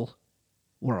whole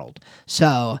world.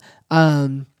 So,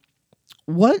 assuming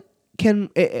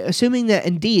that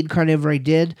indeed carnivory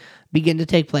did begin to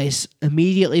take place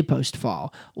immediately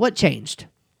post-fall, what changed?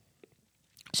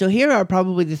 So here are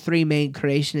probably the three main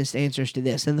creationist answers to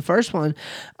this. And the first one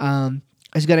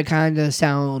is going to kind of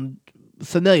sound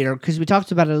familiar because we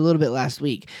talked about it a little bit last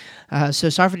week. So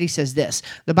Socrates says this: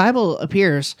 the Bible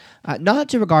appears not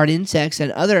to regard insects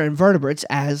and other invertebrates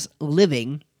as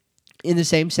living in the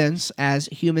same sense as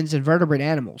humans and vertebrate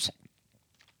animals.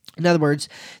 In other words,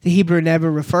 the Hebrew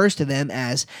never refers to them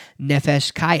as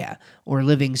nefesh kaya, or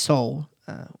living soul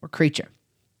or creature,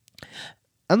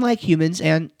 unlike humans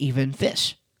and even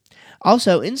fish.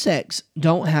 Also, insects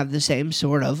don't have the same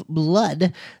sort of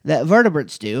blood that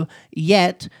vertebrates do,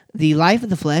 yet the life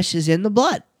of the flesh is in the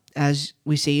blood, as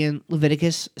we see in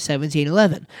Leviticus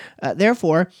 17:11.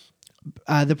 Therefore,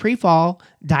 the pre-fall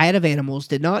diet of animals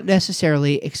did not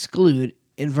necessarily exclude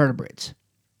invertebrates.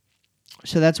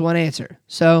 So that's one answer.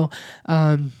 So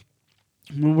when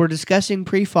we're discussing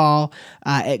pre-fall,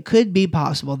 it could be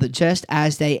possible that just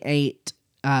as they ate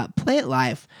plant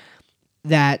life,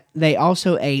 that they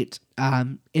also ate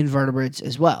invertebrates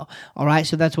as well. All right,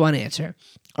 so that's one answer.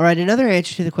 All right, another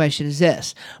answer to the question is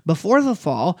this. Before the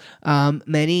fall,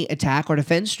 many attack or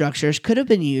defense structures could have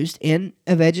been used in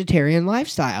a vegetarian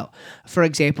lifestyle. For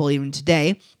example, even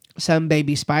today, some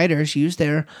baby spiders use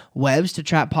their webs to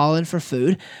trap pollen for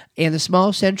food, and the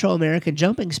small Central American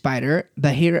jumping spider,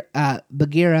 Bagheera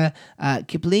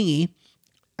kiplingi,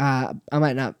 I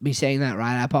might not be saying that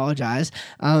right, I apologize,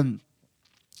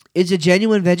 is a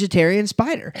genuine vegetarian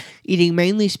spider, eating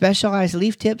mainly specialized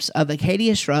leaf tips of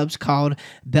acacia shrubs called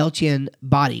Belchian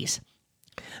bodies.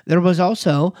 There was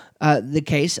also the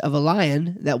case of a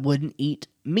lion that wouldn't eat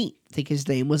meat. I think his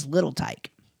name was Little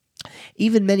Tyke.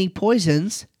 Even many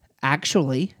poisons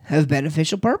actually have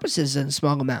beneficial purposes in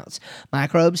small amounts.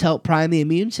 Microbes help prime the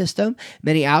immune system.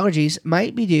 Many allergies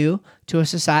might be due to a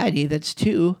society that's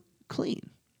too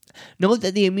clean. Note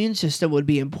that the immune system would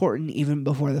be important even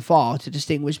before the fall to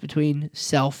distinguish between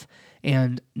self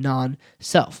and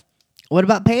non-self. What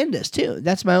about pandas, too?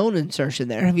 That's my own insertion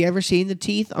there. Have you ever seen the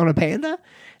teeth on a panda?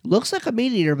 It looks like a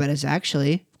meat eater, but it's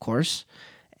actually, of course,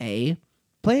 a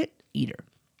plant eater.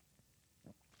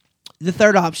 The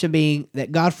third option being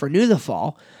that God foreknew the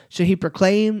fall, so he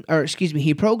programmed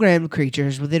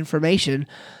creatures with information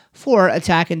for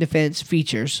attack and defense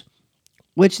features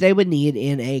which they would need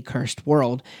in a cursed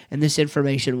world, and this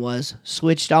information was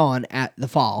switched on at the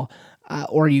fall.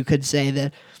 Or you could say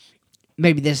that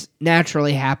maybe this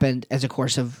naturally happened as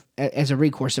a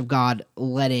recourse of God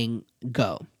letting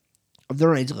go of the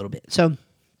reins a little bit. So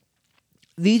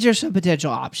these are some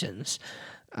potential options.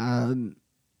 I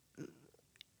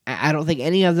don't think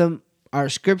any of them are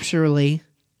scripturally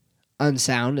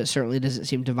unsound. It certainly doesn't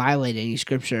seem to violate any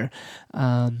scripture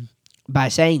by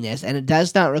saying this, and it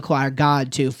does not require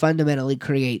God to fundamentally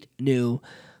create new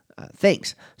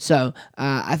things. So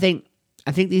I think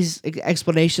these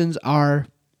explanations are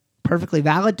perfectly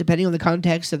valid depending on the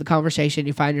context of the conversation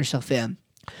you find yourself in.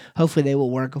 Hopefully they will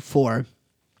work for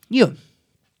you.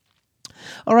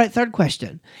 All right, third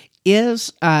question.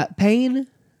 Is pain,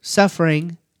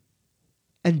 suffering,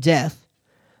 and death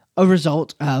a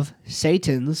result of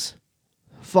Satan's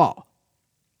fall?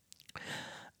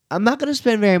 I'm not going to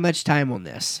spend very much time on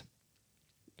this.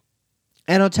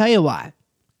 And I'll tell you why.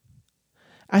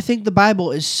 I think the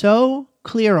Bible is so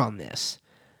clear on this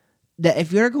that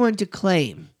if you're going to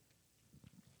claim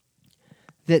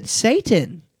that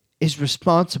Satan is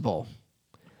responsible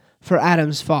for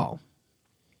Adam's fall,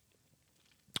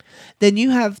 then you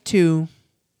have to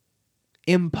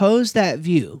impose that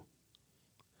view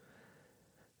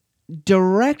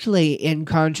directly in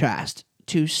contrast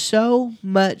to so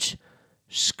much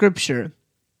Scripture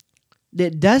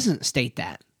that doesn't state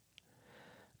that.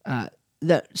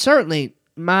 That certainly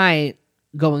my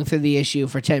going through the issue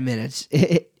for 10 minutes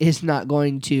is not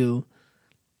going to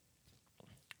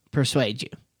persuade you.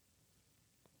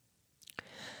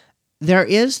 There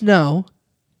is no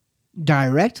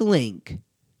direct link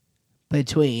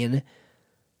between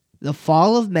the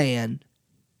fall of man,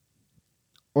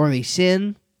 or the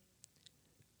sin,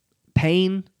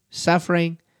 pain,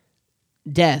 suffering,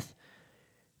 death,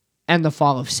 and the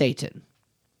fall of Satan.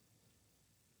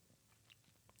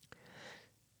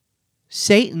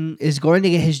 Satan is going to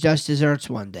get his just desserts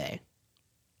one day.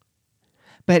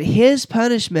 But his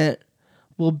punishment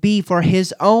will be for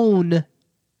his own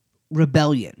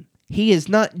rebellion. He is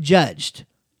not judged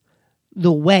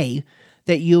the way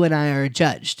that you and I are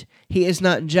judged. He is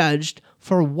not judged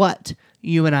for what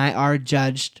you and I are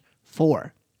judged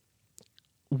for.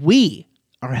 We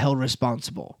are held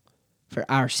responsible for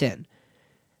our sin.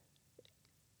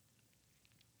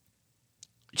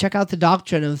 Check out the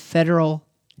doctrine of federal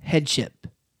headship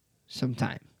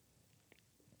sometime,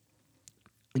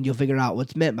 and you'll figure out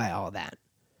what's meant by all of that.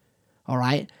 All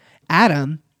right?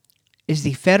 Adam is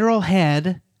the federal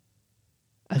head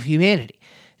of humanity.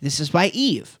 This is why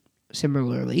Eve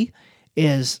similarly,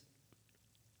 is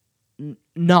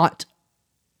not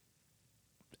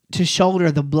to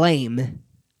shoulder the blame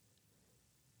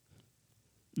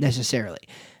necessarily.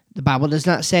 The Bible does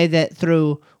not say that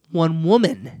through one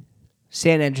woman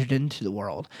sin entered into the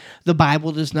world. The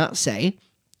Bible does not say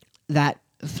that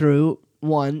through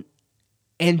one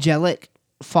angelic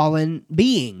fallen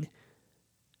being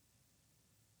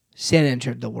sin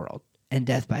entered the world and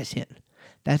death by sin.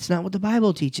 That's not what the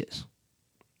Bible teaches.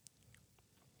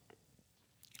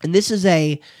 And this is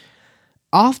a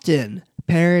often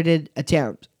parroted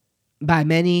attempt by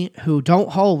many who don't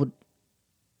hold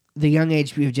the young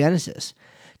age view of Genesis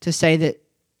to say that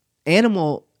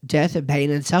animal death and pain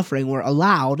and suffering were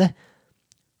allowed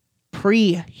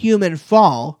pre-human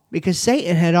fall because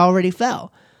Satan had already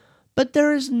fell. But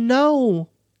there is no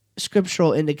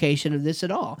scriptural indication of this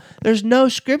at all. There's no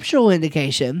scriptural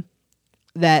indication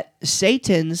that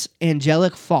Satan's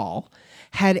angelic fall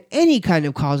had any kind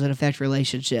of cause and effect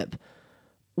relationship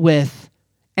with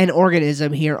an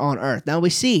organism here on earth. Now we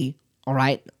see, all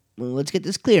right, well, let's get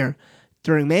this clear.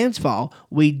 During man's fall,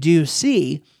 we do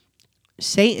see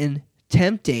Satan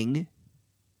tempting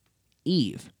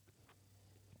Eve.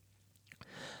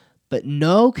 But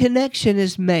no connection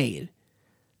is made.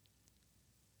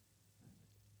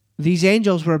 These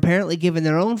angels were apparently given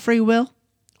their own free will.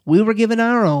 We were given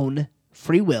our own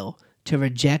free will to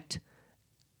reject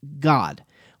God.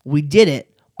 We did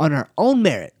it on our own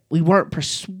merit. We weren't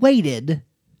persuaded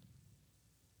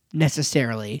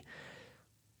necessarily.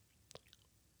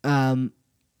 And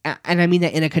I mean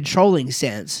that in a controlling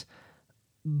sense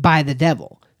by the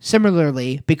devil.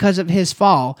 Similarly, because of his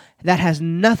fall, that has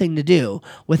nothing to do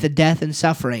with the death and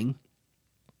suffering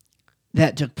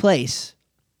that took place.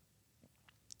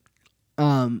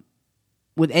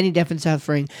 With any death and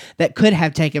suffering that could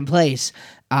have taken place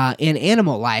in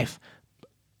animal life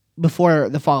before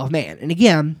the fall of man. And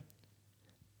again,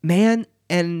 man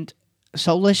and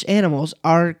soulless animals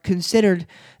are considered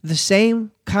the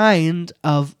same kind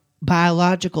of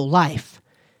biological life,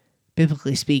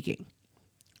 biblically speaking.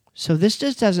 So this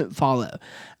just doesn't follow.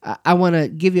 I want to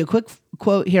give you a quick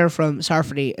quote here from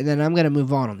Sarfati, and then I'm going to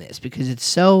move on this because it's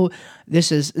so.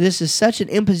 This is such an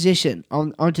imposition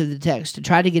onto the text to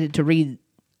try to get it to read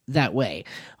that way.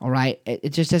 All right, it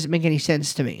just doesn't make any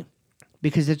sense to me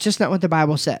because it's just not what the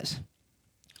Bible says.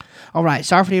 All right,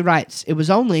 Sarfati writes, it was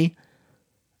only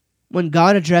when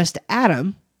God addressed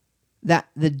Adam that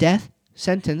the death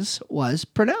sentence was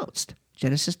pronounced.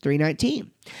 Genesis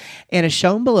 3:19, and as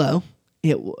shown below,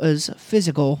 it was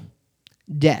physical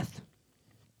death.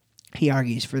 He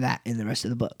argues for that in the rest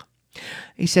of the book.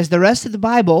 He says the rest of the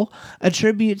Bible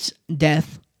attributes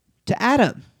death to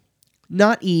Adam,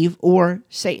 not Eve or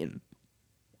Satan.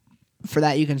 For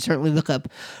that, you can certainly look up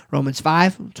Romans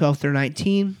 5:12 through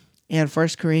 19, and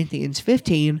 1 Corinthians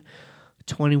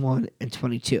 15:21 and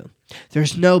 22.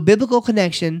 There's no biblical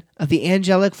connection of the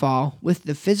angelic fall with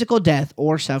the physical death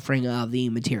or suffering of the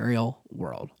material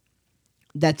world.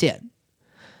 That's it.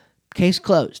 Case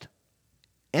closed.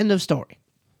 End of story.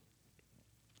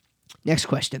 Next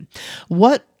question.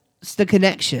 What's the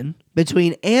connection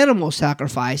between animal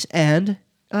sacrifice and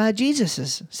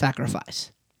Jesus'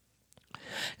 sacrifice?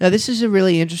 Now, this is a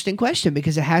really interesting question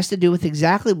because it has to do with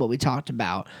exactly what we talked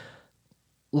about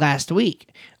last week.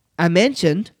 I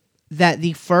mentioned that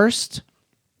the first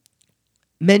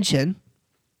mention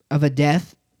of a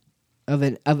death of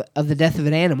the death of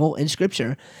an animal in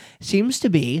Scripture seems to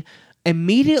be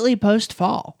immediately post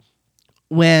fall,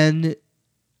 when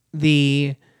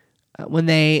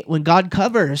God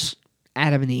covers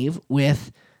Adam and Eve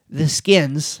with the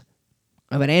skins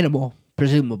of an animal,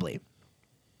 presumably.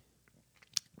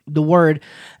 The word,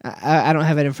 I don't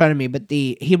have it in front of me, but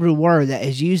the Hebrew word that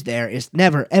is used there is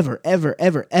never, ever, ever,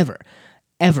 ever, ever,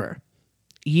 ever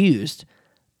used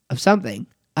of something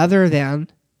other than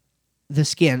the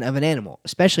skin of an animal,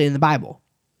 especially in the Bible.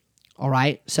 All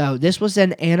right? So this was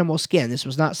an animal skin. This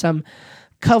was not some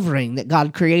covering that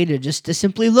God created just to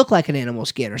simply look like an animal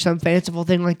skin or some fanciful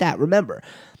thing like that. Remember,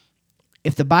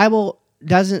 if the Bible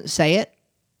doesn't say it,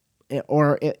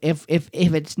 or if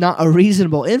it's not a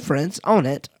reasonable inference on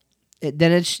it,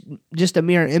 then it's just a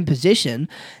mere imposition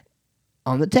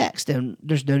on the text, and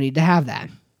there's no need to have that.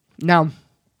 Now,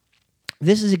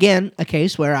 this is, again, a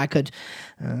case where I could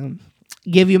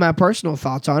give you my personal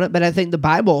thoughts on it, but I think the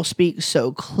Bible speaks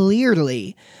so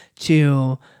clearly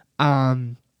to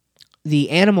the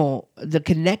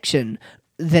connection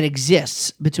that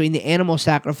exists between the animal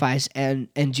sacrifice and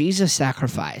Jesus'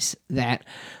 sacrifice that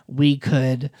we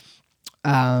could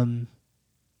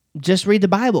just read the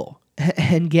Bible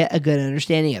and get a good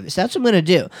understanding of it. So that's what I'm going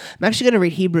to do. I'm actually going to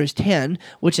read Hebrews 10,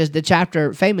 which is the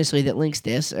chapter famously that links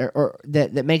this or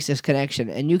that makes this connection.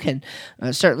 And you can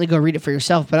certainly go read it for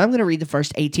yourself, but I'm going to read the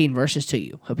first 18 verses to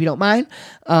you. Hope you don't mind.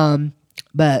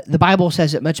 But the Bible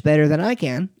says it much better than I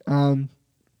can.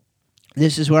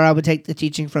 This is where I would take the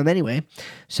teaching from anyway,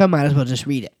 so I might as well just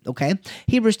read it, okay?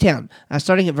 Hebrews 10,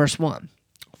 starting at verse 1.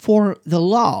 For the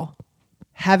law,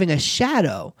 having a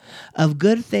shadow of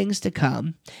good things to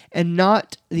come, and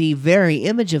not the very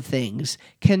image of things,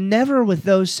 can never with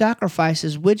those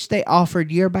sacrifices which they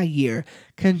offered year by year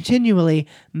continually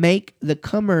make the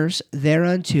comers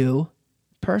thereunto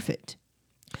perfect.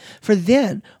 For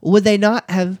then would they not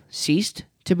have ceased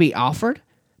to be offered,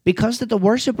 because that the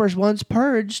worshippers once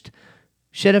purged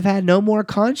should have had no more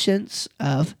conscience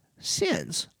of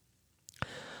sins.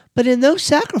 But in those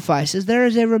sacrifices there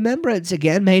is a remembrance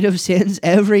again made of sins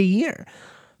every year.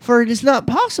 For it is not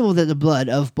possible that the blood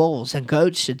of bulls and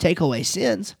goats should take away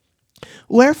sins.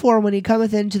 Wherefore, when he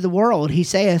cometh into the world, he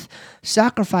saith,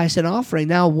 Sacrifice and offering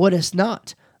thou wouldest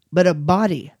not, but a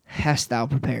body hast thou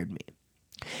prepared me.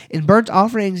 In burnt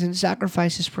offerings and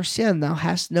sacrifices for sin thou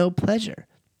hast no pleasure.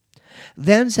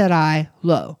 Then said I,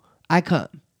 Lo, I come.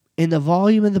 In the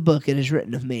volume of the book it is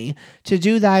written of me, to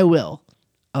do thy will,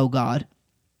 O God.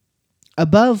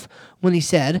 Above, when he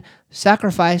said,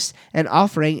 Sacrifice and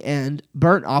offering and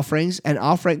burnt offerings and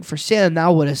offering for sin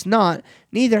thou wouldest not,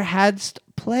 neither hadst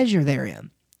pleasure therein,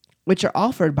 which are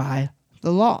offered by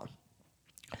the law.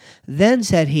 Then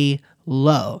said he,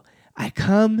 Lo, I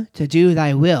come to do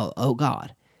thy will, O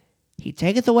God. He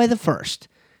taketh away the first,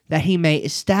 that he may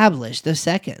establish the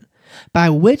second, by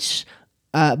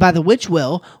the which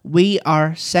will we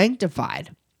are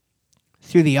sanctified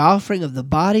through the offering of the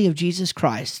body of Jesus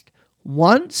Christ,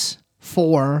 once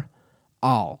for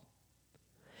all.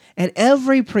 And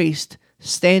every priest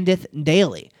standeth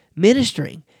daily,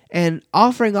 ministering, and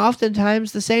offering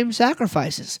oftentimes the same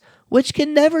sacrifices, which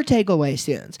can never take away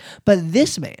sins. But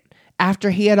this man,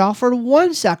 after he had offered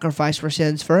one sacrifice for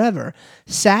sins forever,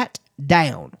 sat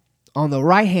down on the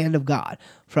right hand of God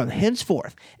from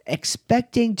henceforth,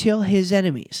 expecting till his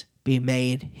enemies be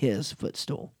made his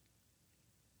footstool.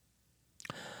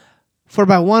 For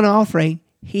by one offering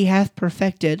he hath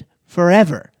perfected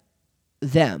forever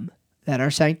them that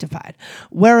are sanctified,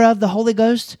 whereof the Holy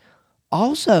Ghost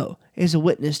also is a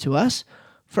witness to us.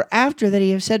 For after that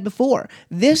he have said before,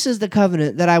 This is the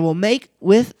covenant that I will make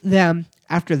with them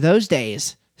after those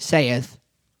days, saith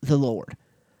the Lord.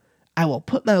 I will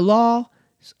put my law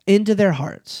into their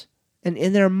hearts, and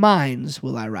in their minds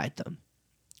will I write them.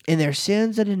 In their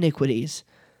sins and iniquities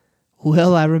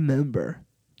will I remember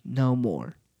no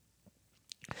more.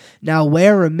 Now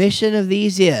where remission of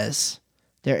these is,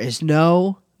 there is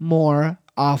no more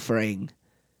offering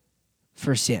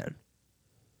for sin.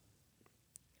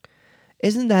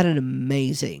 Isn't that an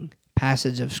amazing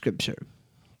passage of Scripture?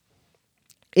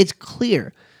 It's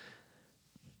clear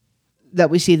that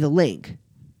we see the link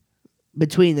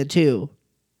between the two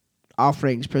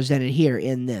offerings presented here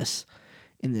in this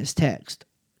text.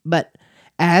 But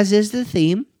as is the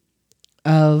theme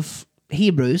of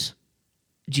Hebrews,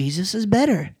 Jesus is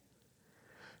better.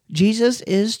 Jesus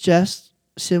is just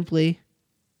simply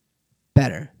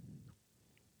better.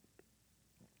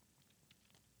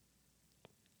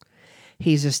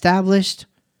 He's established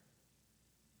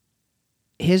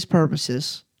his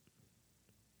purposes.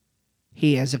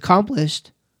 He has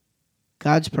accomplished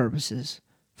God's purposes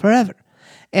forever.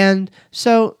 And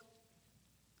so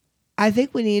I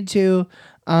think we need to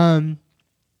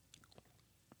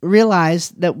realize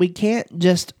that we can't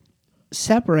just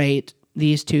separate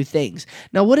these two things.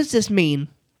 Now, what does this mean?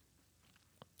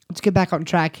 Let's get back on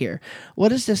track here. What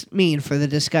does this mean for the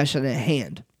discussion at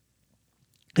hand?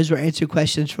 Because we're answering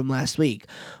questions from last week.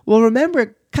 Well,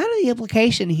 remember, kind of the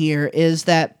implication here is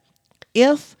that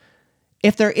if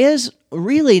there is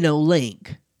really no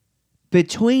link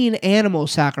between animal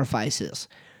sacrifices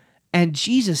and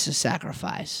Jesus'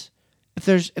 sacrifice,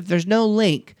 if there's no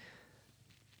link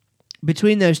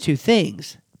between those two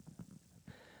things,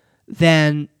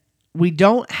 then we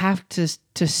don't have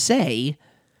to say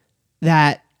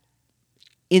that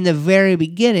in the very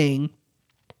beginning,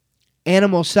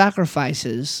 animal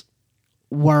sacrifices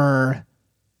were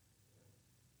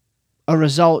a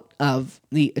result of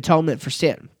the atonement for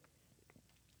sin.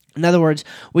 In other words,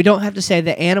 we don't have to say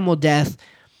that animal death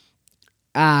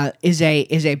is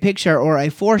a picture or a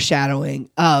foreshadowing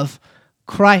of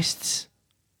Christ's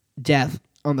death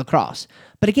on the cross.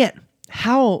 But again,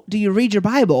 how do you read your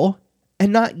Bible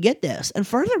and not get this? And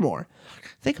furthermore,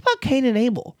 think about Cain and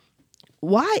Abel.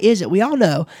 Why is it? We all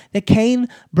know that Cain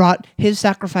brought his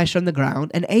sacrifice from the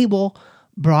ground and Abel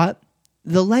brought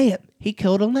the lamb. He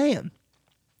killed a lamb.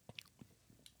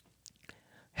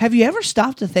 Have you ever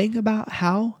stopped to think about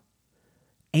how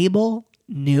Abel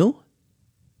knew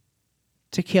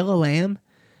to kill a lamb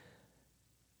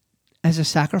as a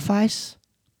sacrifice,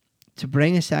 to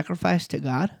bring a sacrifice to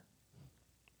God?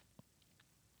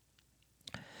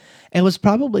 It was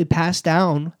probably passed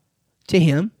down to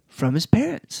him from his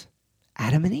parents,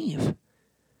 Adam and Eve.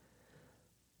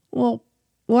 Well,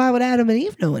 why would Adam and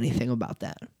Eve know anything about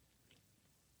that?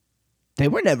 They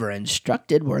were never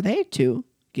instructed, were they, to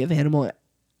give animal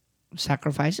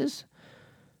sacrifices,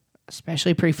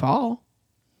 especially pre-fall.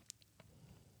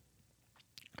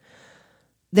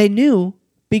 They knew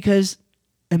because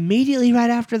immediately right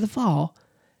after the fall,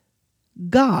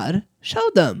 God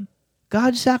showed them.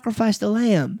 God sacrificed a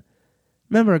lamb.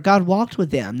 Remember, God walked with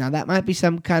them. Now, that might be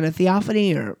some kind of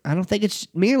theophany, or I don't think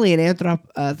it's merely an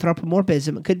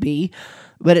anthropomorphism. It could be.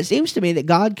 But it seems to me that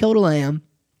God killed a lamb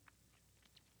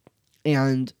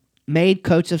and made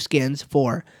coats of skins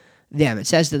for them. It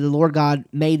says that the Lord God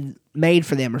made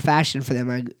for them or fashioned for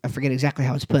them. I forget exactly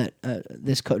how it's put,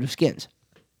 this coat of skins.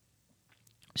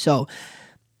 So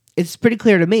it's pretty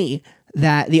clear to me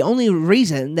that the only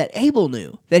reason that Abel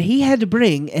knew that he had to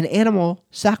bring an animal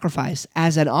sacrifice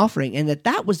as an offering and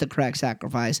that was the correct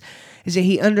sacrifice is that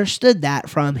he understood that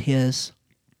from his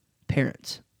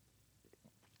parents,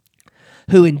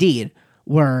 who indeed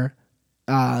were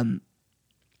made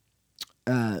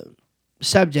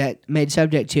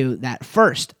subject to that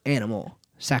first animal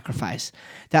sacrifice.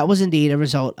 That was indeed a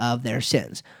result of their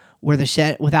sins.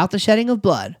 Without the shedding of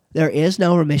blood, there is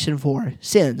no remission for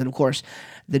sins. And of course,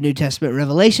 the New Testament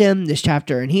revelation, this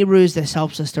chapter in Hebrews, this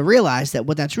helps us to realize that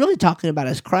what that's really talking about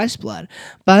is Christ's blood.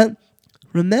 But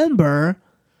remember,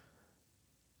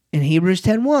 in Hebrews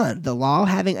 10:1, the law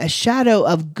having a shadow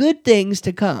of good things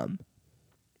to come.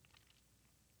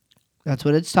 That's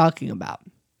what it's talking about.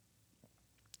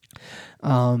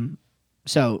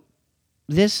 So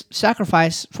this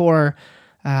sacrifice for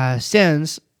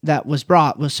sins that was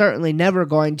brought was certainly never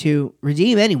going to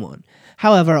redeem anyone.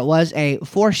 However, it was a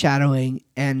foreshadowing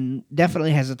and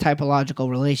definitely has a typological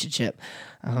relationship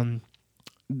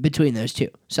between those two.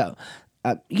 So,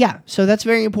 so that's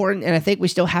very important, and I think we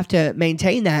still have to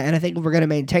maintain that, and I think if we're going to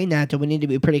maintain that, then we need to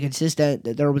be pretty consistent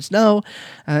that there was no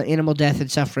animal death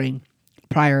and suffering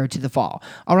prior to the fall.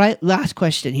 All right, last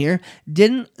question here.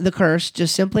 Didn't the curse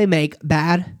just simply make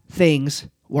bad things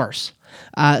worse?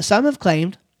 Some have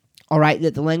claimed, all right,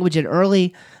 that the language in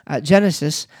early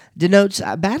Genesis denotes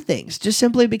bad things, just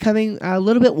simply becoming a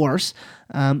little bit worse,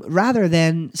 rather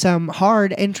than some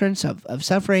hard entrance of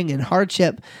suffering and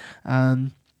hardship.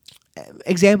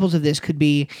 Examples of this could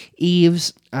be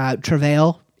Eve's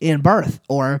travail in birth,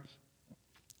 or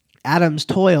Adam's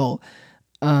toil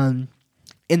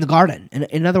in the garden.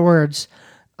 In other words,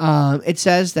 it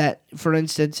says that, for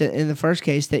instance, in the first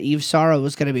case, that Eve's sorrow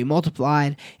was going to be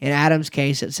multiplied. In Adam's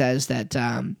case, it says that,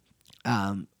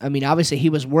 obviously he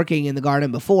was working in the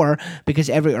garden before because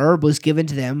every herb was given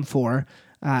to them for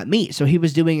meat. So he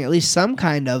was doing at least some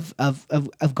kind of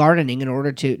gardening in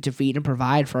order to feed and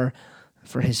provide for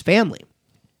his family.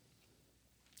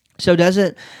 So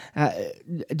doesn't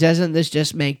this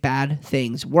just make bad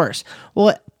things worse?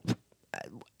 Well,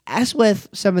 as with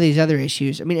some of these other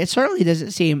issues, it certainly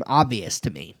doesn't seem obvious to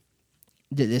me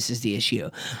that this is the issue.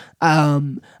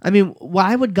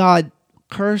 Why would God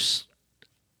curse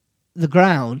the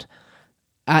ground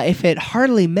if it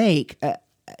hardly made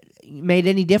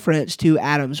any difference to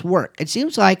Adam's work? It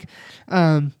seems like,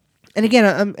 and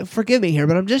again, forgive me here,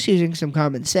 but I'm just using some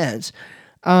common sense.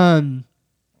 If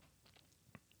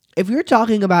you're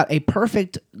talking about a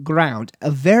perfect ground, a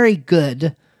very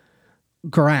good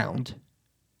ground,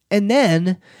 and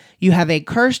then you have a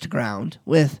cursed ground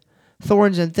with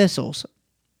thorns and thistles,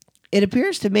 it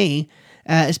appears to me,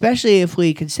 especially if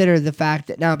we consider the fact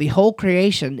that now the whole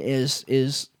creation is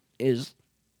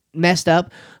messed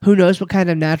up. Who knows what kind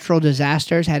of natural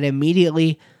disasters had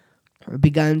immediately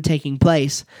begun taking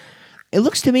place? It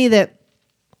looks to me that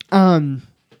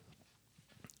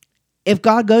if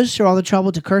God goes through all the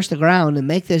trouble to curse the ground and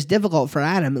make this difficult for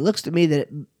Adam, it looks to me that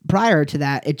prior to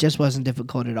that, it just wasn't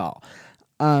difficult at all.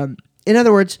 In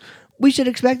other words, we should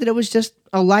expect that it was just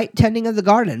a light tending of the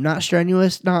garden, not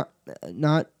strenuous, not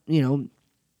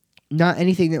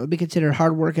anything that would be considered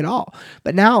hard work at all.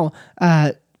 But now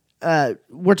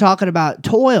we're talking about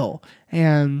toil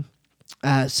and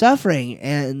suffering,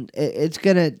 and it's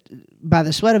gonna, by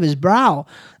the sweat of his brow,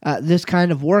 this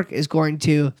kind of work is going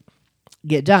to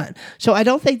get done. So I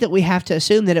don't think that we have to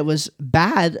assume that it was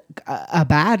a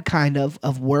bad kind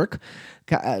of work,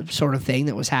 sort of thing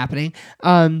that was happening.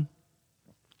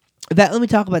 let me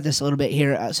talk about this a little bit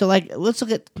here. So, like, let's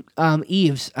look at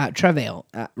Eve's travail,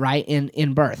 right,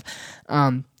 in birth.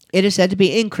 It is said to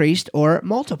be increased or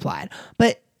multiplied,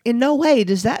 but in no way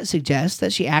does that suggest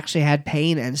that she actually had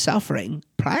pain and suffering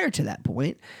prior to that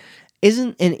point.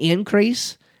 Isn't an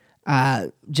increase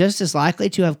just as likely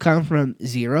to have come from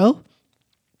zero?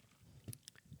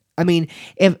 I mean,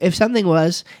 if something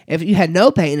was, if you had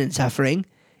no pain and suffering,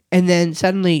 and then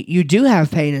suddenly you do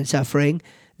have pain and suffering,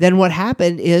 then what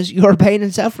happened is your pain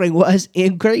and suffering was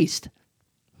increased.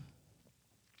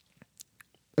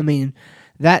 I mean,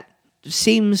 that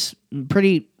seems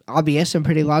pretty obvious and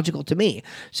pretty logical to me.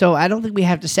 So I don't think we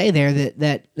have to say there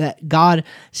that God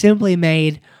simply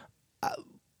made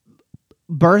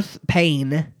birth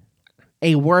pain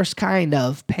a worse kind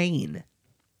of pain.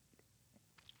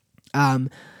 I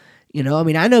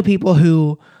know people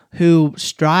who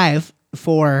strive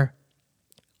for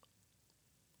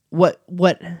what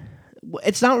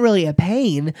it's not really a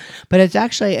pain, but it's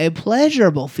actually a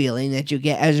pleasurable feeling that you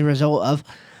get as a result of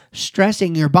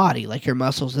stressing your body, like your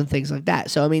muscles and things like that.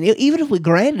 So, I mean, even if we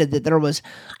granted that there was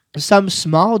some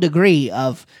small degree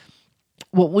of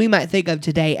what we might think of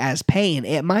today as pain,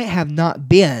 it might have not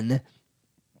been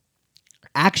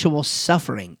actual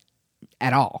suffering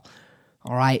at all.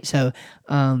 All right, so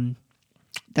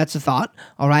that's a thought.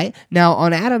 All right, now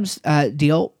on Adam's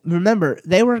deal, remember,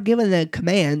 they were given the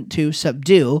command to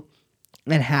subdue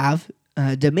and have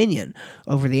dominion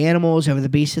over the animals, over the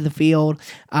beasts of the field,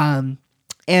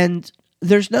 and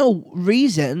there's no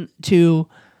reason to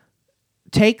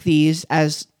take these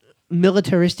as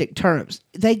militaristic terms.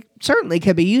 They certainly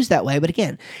could be used that way, but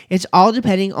again, it's all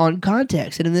depending on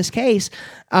context. And in this case,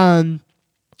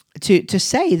 to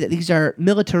say that these are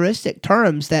militaristic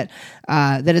terms, that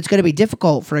it's going to be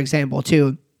difficult, for example,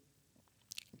 to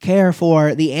care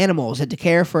for the animals and to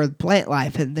care for plant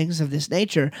life and things of this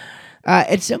nature,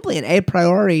 it's simply an a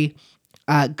priori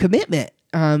commitment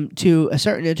to a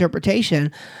certain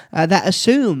interpretation that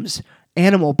assumes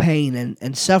animal pain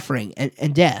and suffering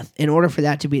and death in order for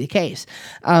that to be the case.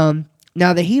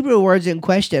 Now, the Hebrew words in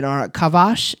question are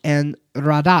kavash and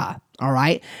radah, all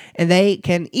right? And they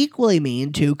can equally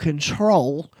mean to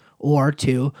control or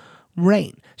to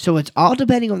reign. So it's all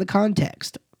depending on the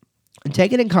context. And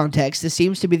taken in context, this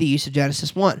seems to be the use of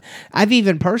Genesis 1. I've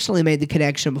even personally made the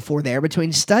connection before there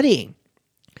between studying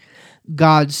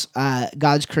God's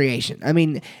creation. I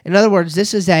mean, in other words,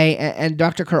 this is and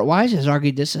Dr. Kurt Wise has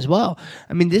argued this as well.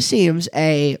 I mean, this seems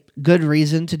a good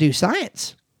reason to do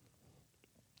science.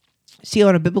 See,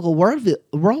 on a biblical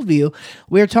worldview,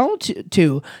 we are told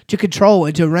to control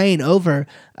and to reign over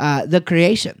the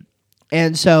creation.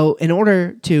 And so in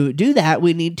order to do that,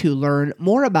 we need to learn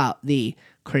more about the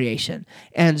creation.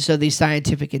 And so the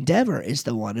scientific endeavor is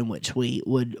the one in which we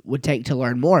would take to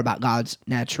learn more about God's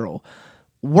natural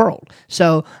world.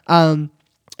 So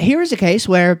here's a case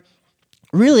where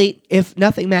really, if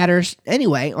nothing matters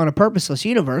anyway on a purposeless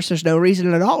universe, there's no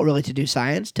reason at all really to do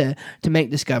science, to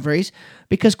make discoveries,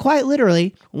 because quite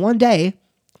literally, one day,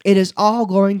 it is all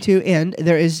going to end.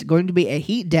 There is going to be a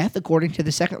heat death according to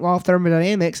the second law of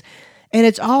thermodynamics, and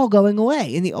it's all going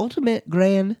away. In the ultimate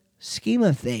grand scheme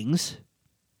of things,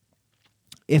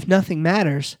 if nothing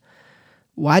matters,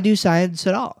 why do science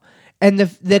at all? And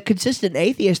the consistent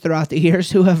atheists throughout the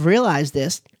years who have realized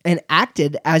this and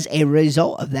acted as a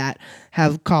result of that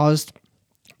have caused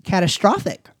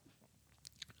catastrophic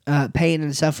pain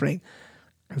and suffering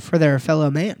for their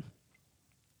fellow man.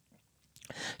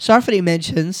 Sarfati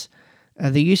mentions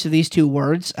the use of these two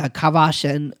words, kavash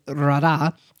and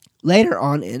radah, later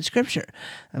on in Scripture.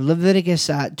 Leviticus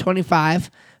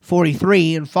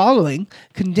 25:43 and following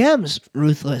condemns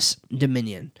ruthless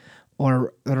dominion,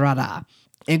 or radah.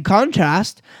 In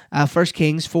contrast, 1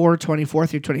 Kings 4:24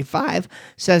 through 25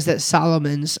 says that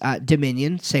Solomon's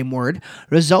dominion, same word,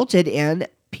 resulted in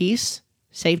peace,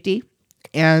 safety,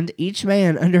 and each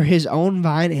man under his own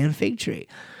vine and fig tree.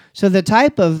 So the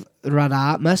type of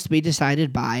radah must be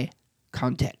decided by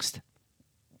context.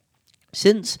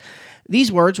 Since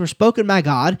these words were spoken by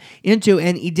God into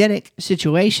an Edenic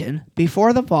situation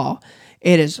before the fall,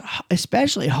 it is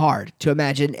especially hard to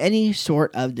imagine any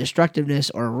sort of destructiveness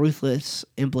or ruthless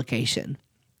implication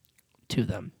to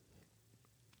them.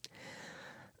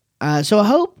 So I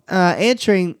hope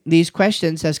answering these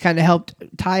questions has kind of helped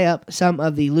tie up some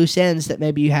of the loose ends that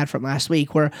maybe you had from last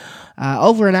week. We're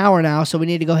over an hour now, so we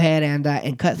need to go ahead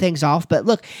and cut things off. But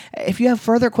look, if you have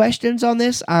further questions on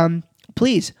this,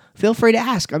 please feel free to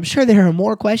ask. I'm sure there are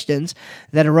more questions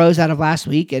that arose out of last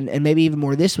week and maybe even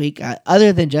more this week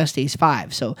other than just these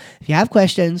 5. So if you have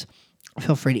questions,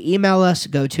 feel free to email us,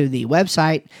 go to the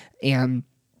website, and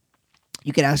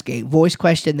You can ask a voice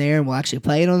question there, and we'll actually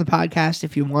play it on the podcast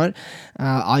if you want.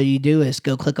 All you do is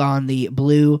go click on the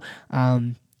blue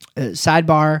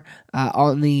sidebar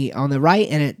on the right,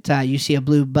 and you see a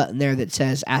blue button there that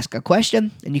says "Ask a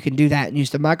Question," and you can do that and use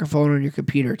the microphone on your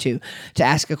computer to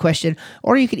ask a question,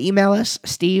 or you can email us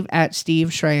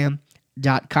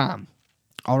steve@steveschramm.com.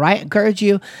 All right, encourage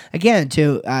you again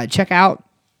to check out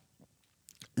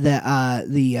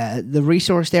the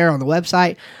resource there on the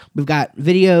website. We've got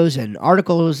videos and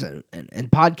articles and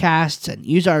podcasts, and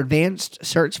use our advanced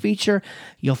search feature.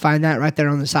 You'll find that right there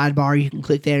on the sidebar. You can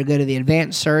click there to go to the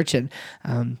advanced search and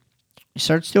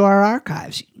search through our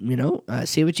archives.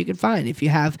 See what you can find. If you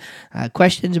have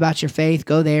questions about your faith,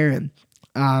 go there, and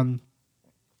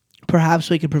perhaps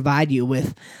we can provide you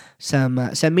with some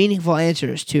meaningful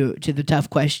answers to the tough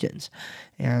questions.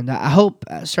 And I hope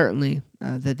certainly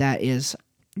that is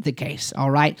the case.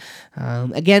 All right.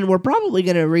 Again, we're probably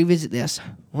going to revisit this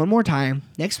one more time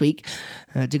next week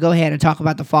to go ahead and talk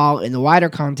about the fall in the wider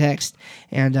context,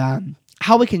 and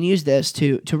how we can use this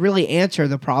to really answer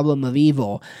the problem of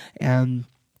evil and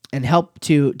help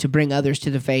to bring others to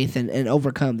the faith and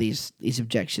overcome these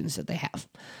objections that they have.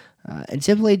 And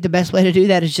simply the best way to do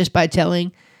that is just by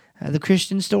telling the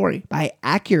Christian story, by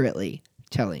accurately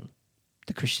telling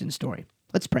the Christian story.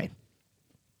 Let's pray.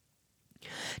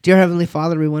 Dear Heavenly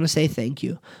Father, we want to say thank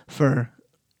you for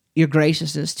your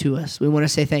graciousness to us. We want to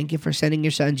say thank you for sending your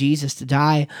Son Jesus to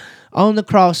die on the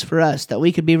cross for us, that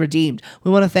we could be redeemed. We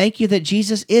want to thank you that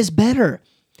Jesus is better,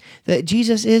 that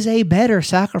Jesus is a better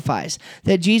sacrifice,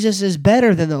 that Jesus is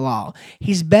better than the law.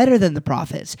 He's better than the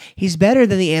prophets. He's better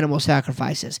than the animal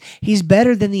sacrifices. He's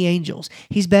better than the angels.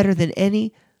 He's better than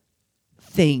anything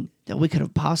that we could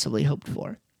have possibly hoped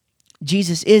for.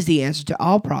 Jesus is the answer to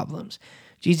all problems.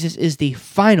 Jesus is the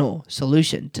final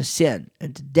solution to sin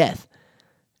and to death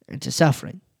and to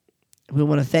suffering. We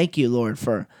want to thank you, Lord,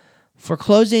 for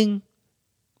closing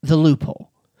the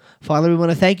loophole. Father, we want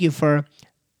to thank you for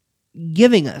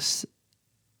giving us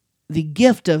the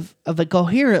gift of a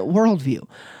coherent worldview,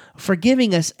 for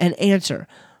giving us an answer,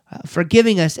 for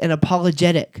giving us an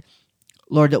apologetic,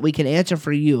 Lord, that we can answer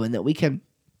for you and that we can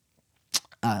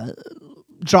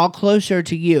draw closer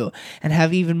to you and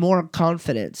have even more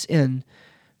confidence in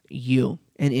you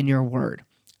and in your word.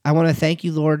 I want to thank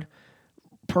you, Lord,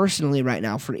 personally right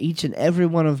now for each and every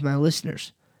one of my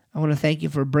listeners. I want to thank you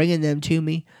for bringing them to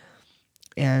me,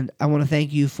 and I want to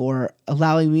thank you for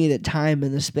allowing me the time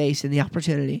and the space and the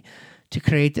opportunity to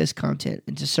create this content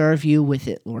and to serve you with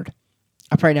it, Lord.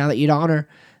 I pray now that you'd honor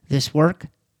this work.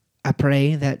 I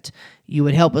pray that you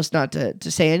would help us not to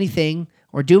say anything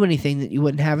or do anything that you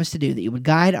wouldn't have us to do, that you would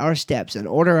guide our steps and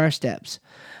order our steps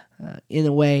in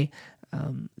a way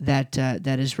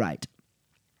that is right.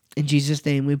 In Jesus'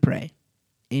 name we pray.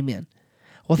 Amen.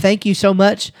 Well, thank you so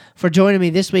much for joining me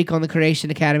this week on the Creation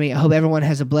Academy. I hope everyone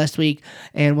has a blessed week,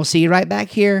 and we'll see you right back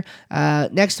here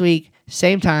next week,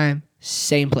 same time,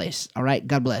 same place. All right,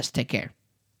 God bless. Take care.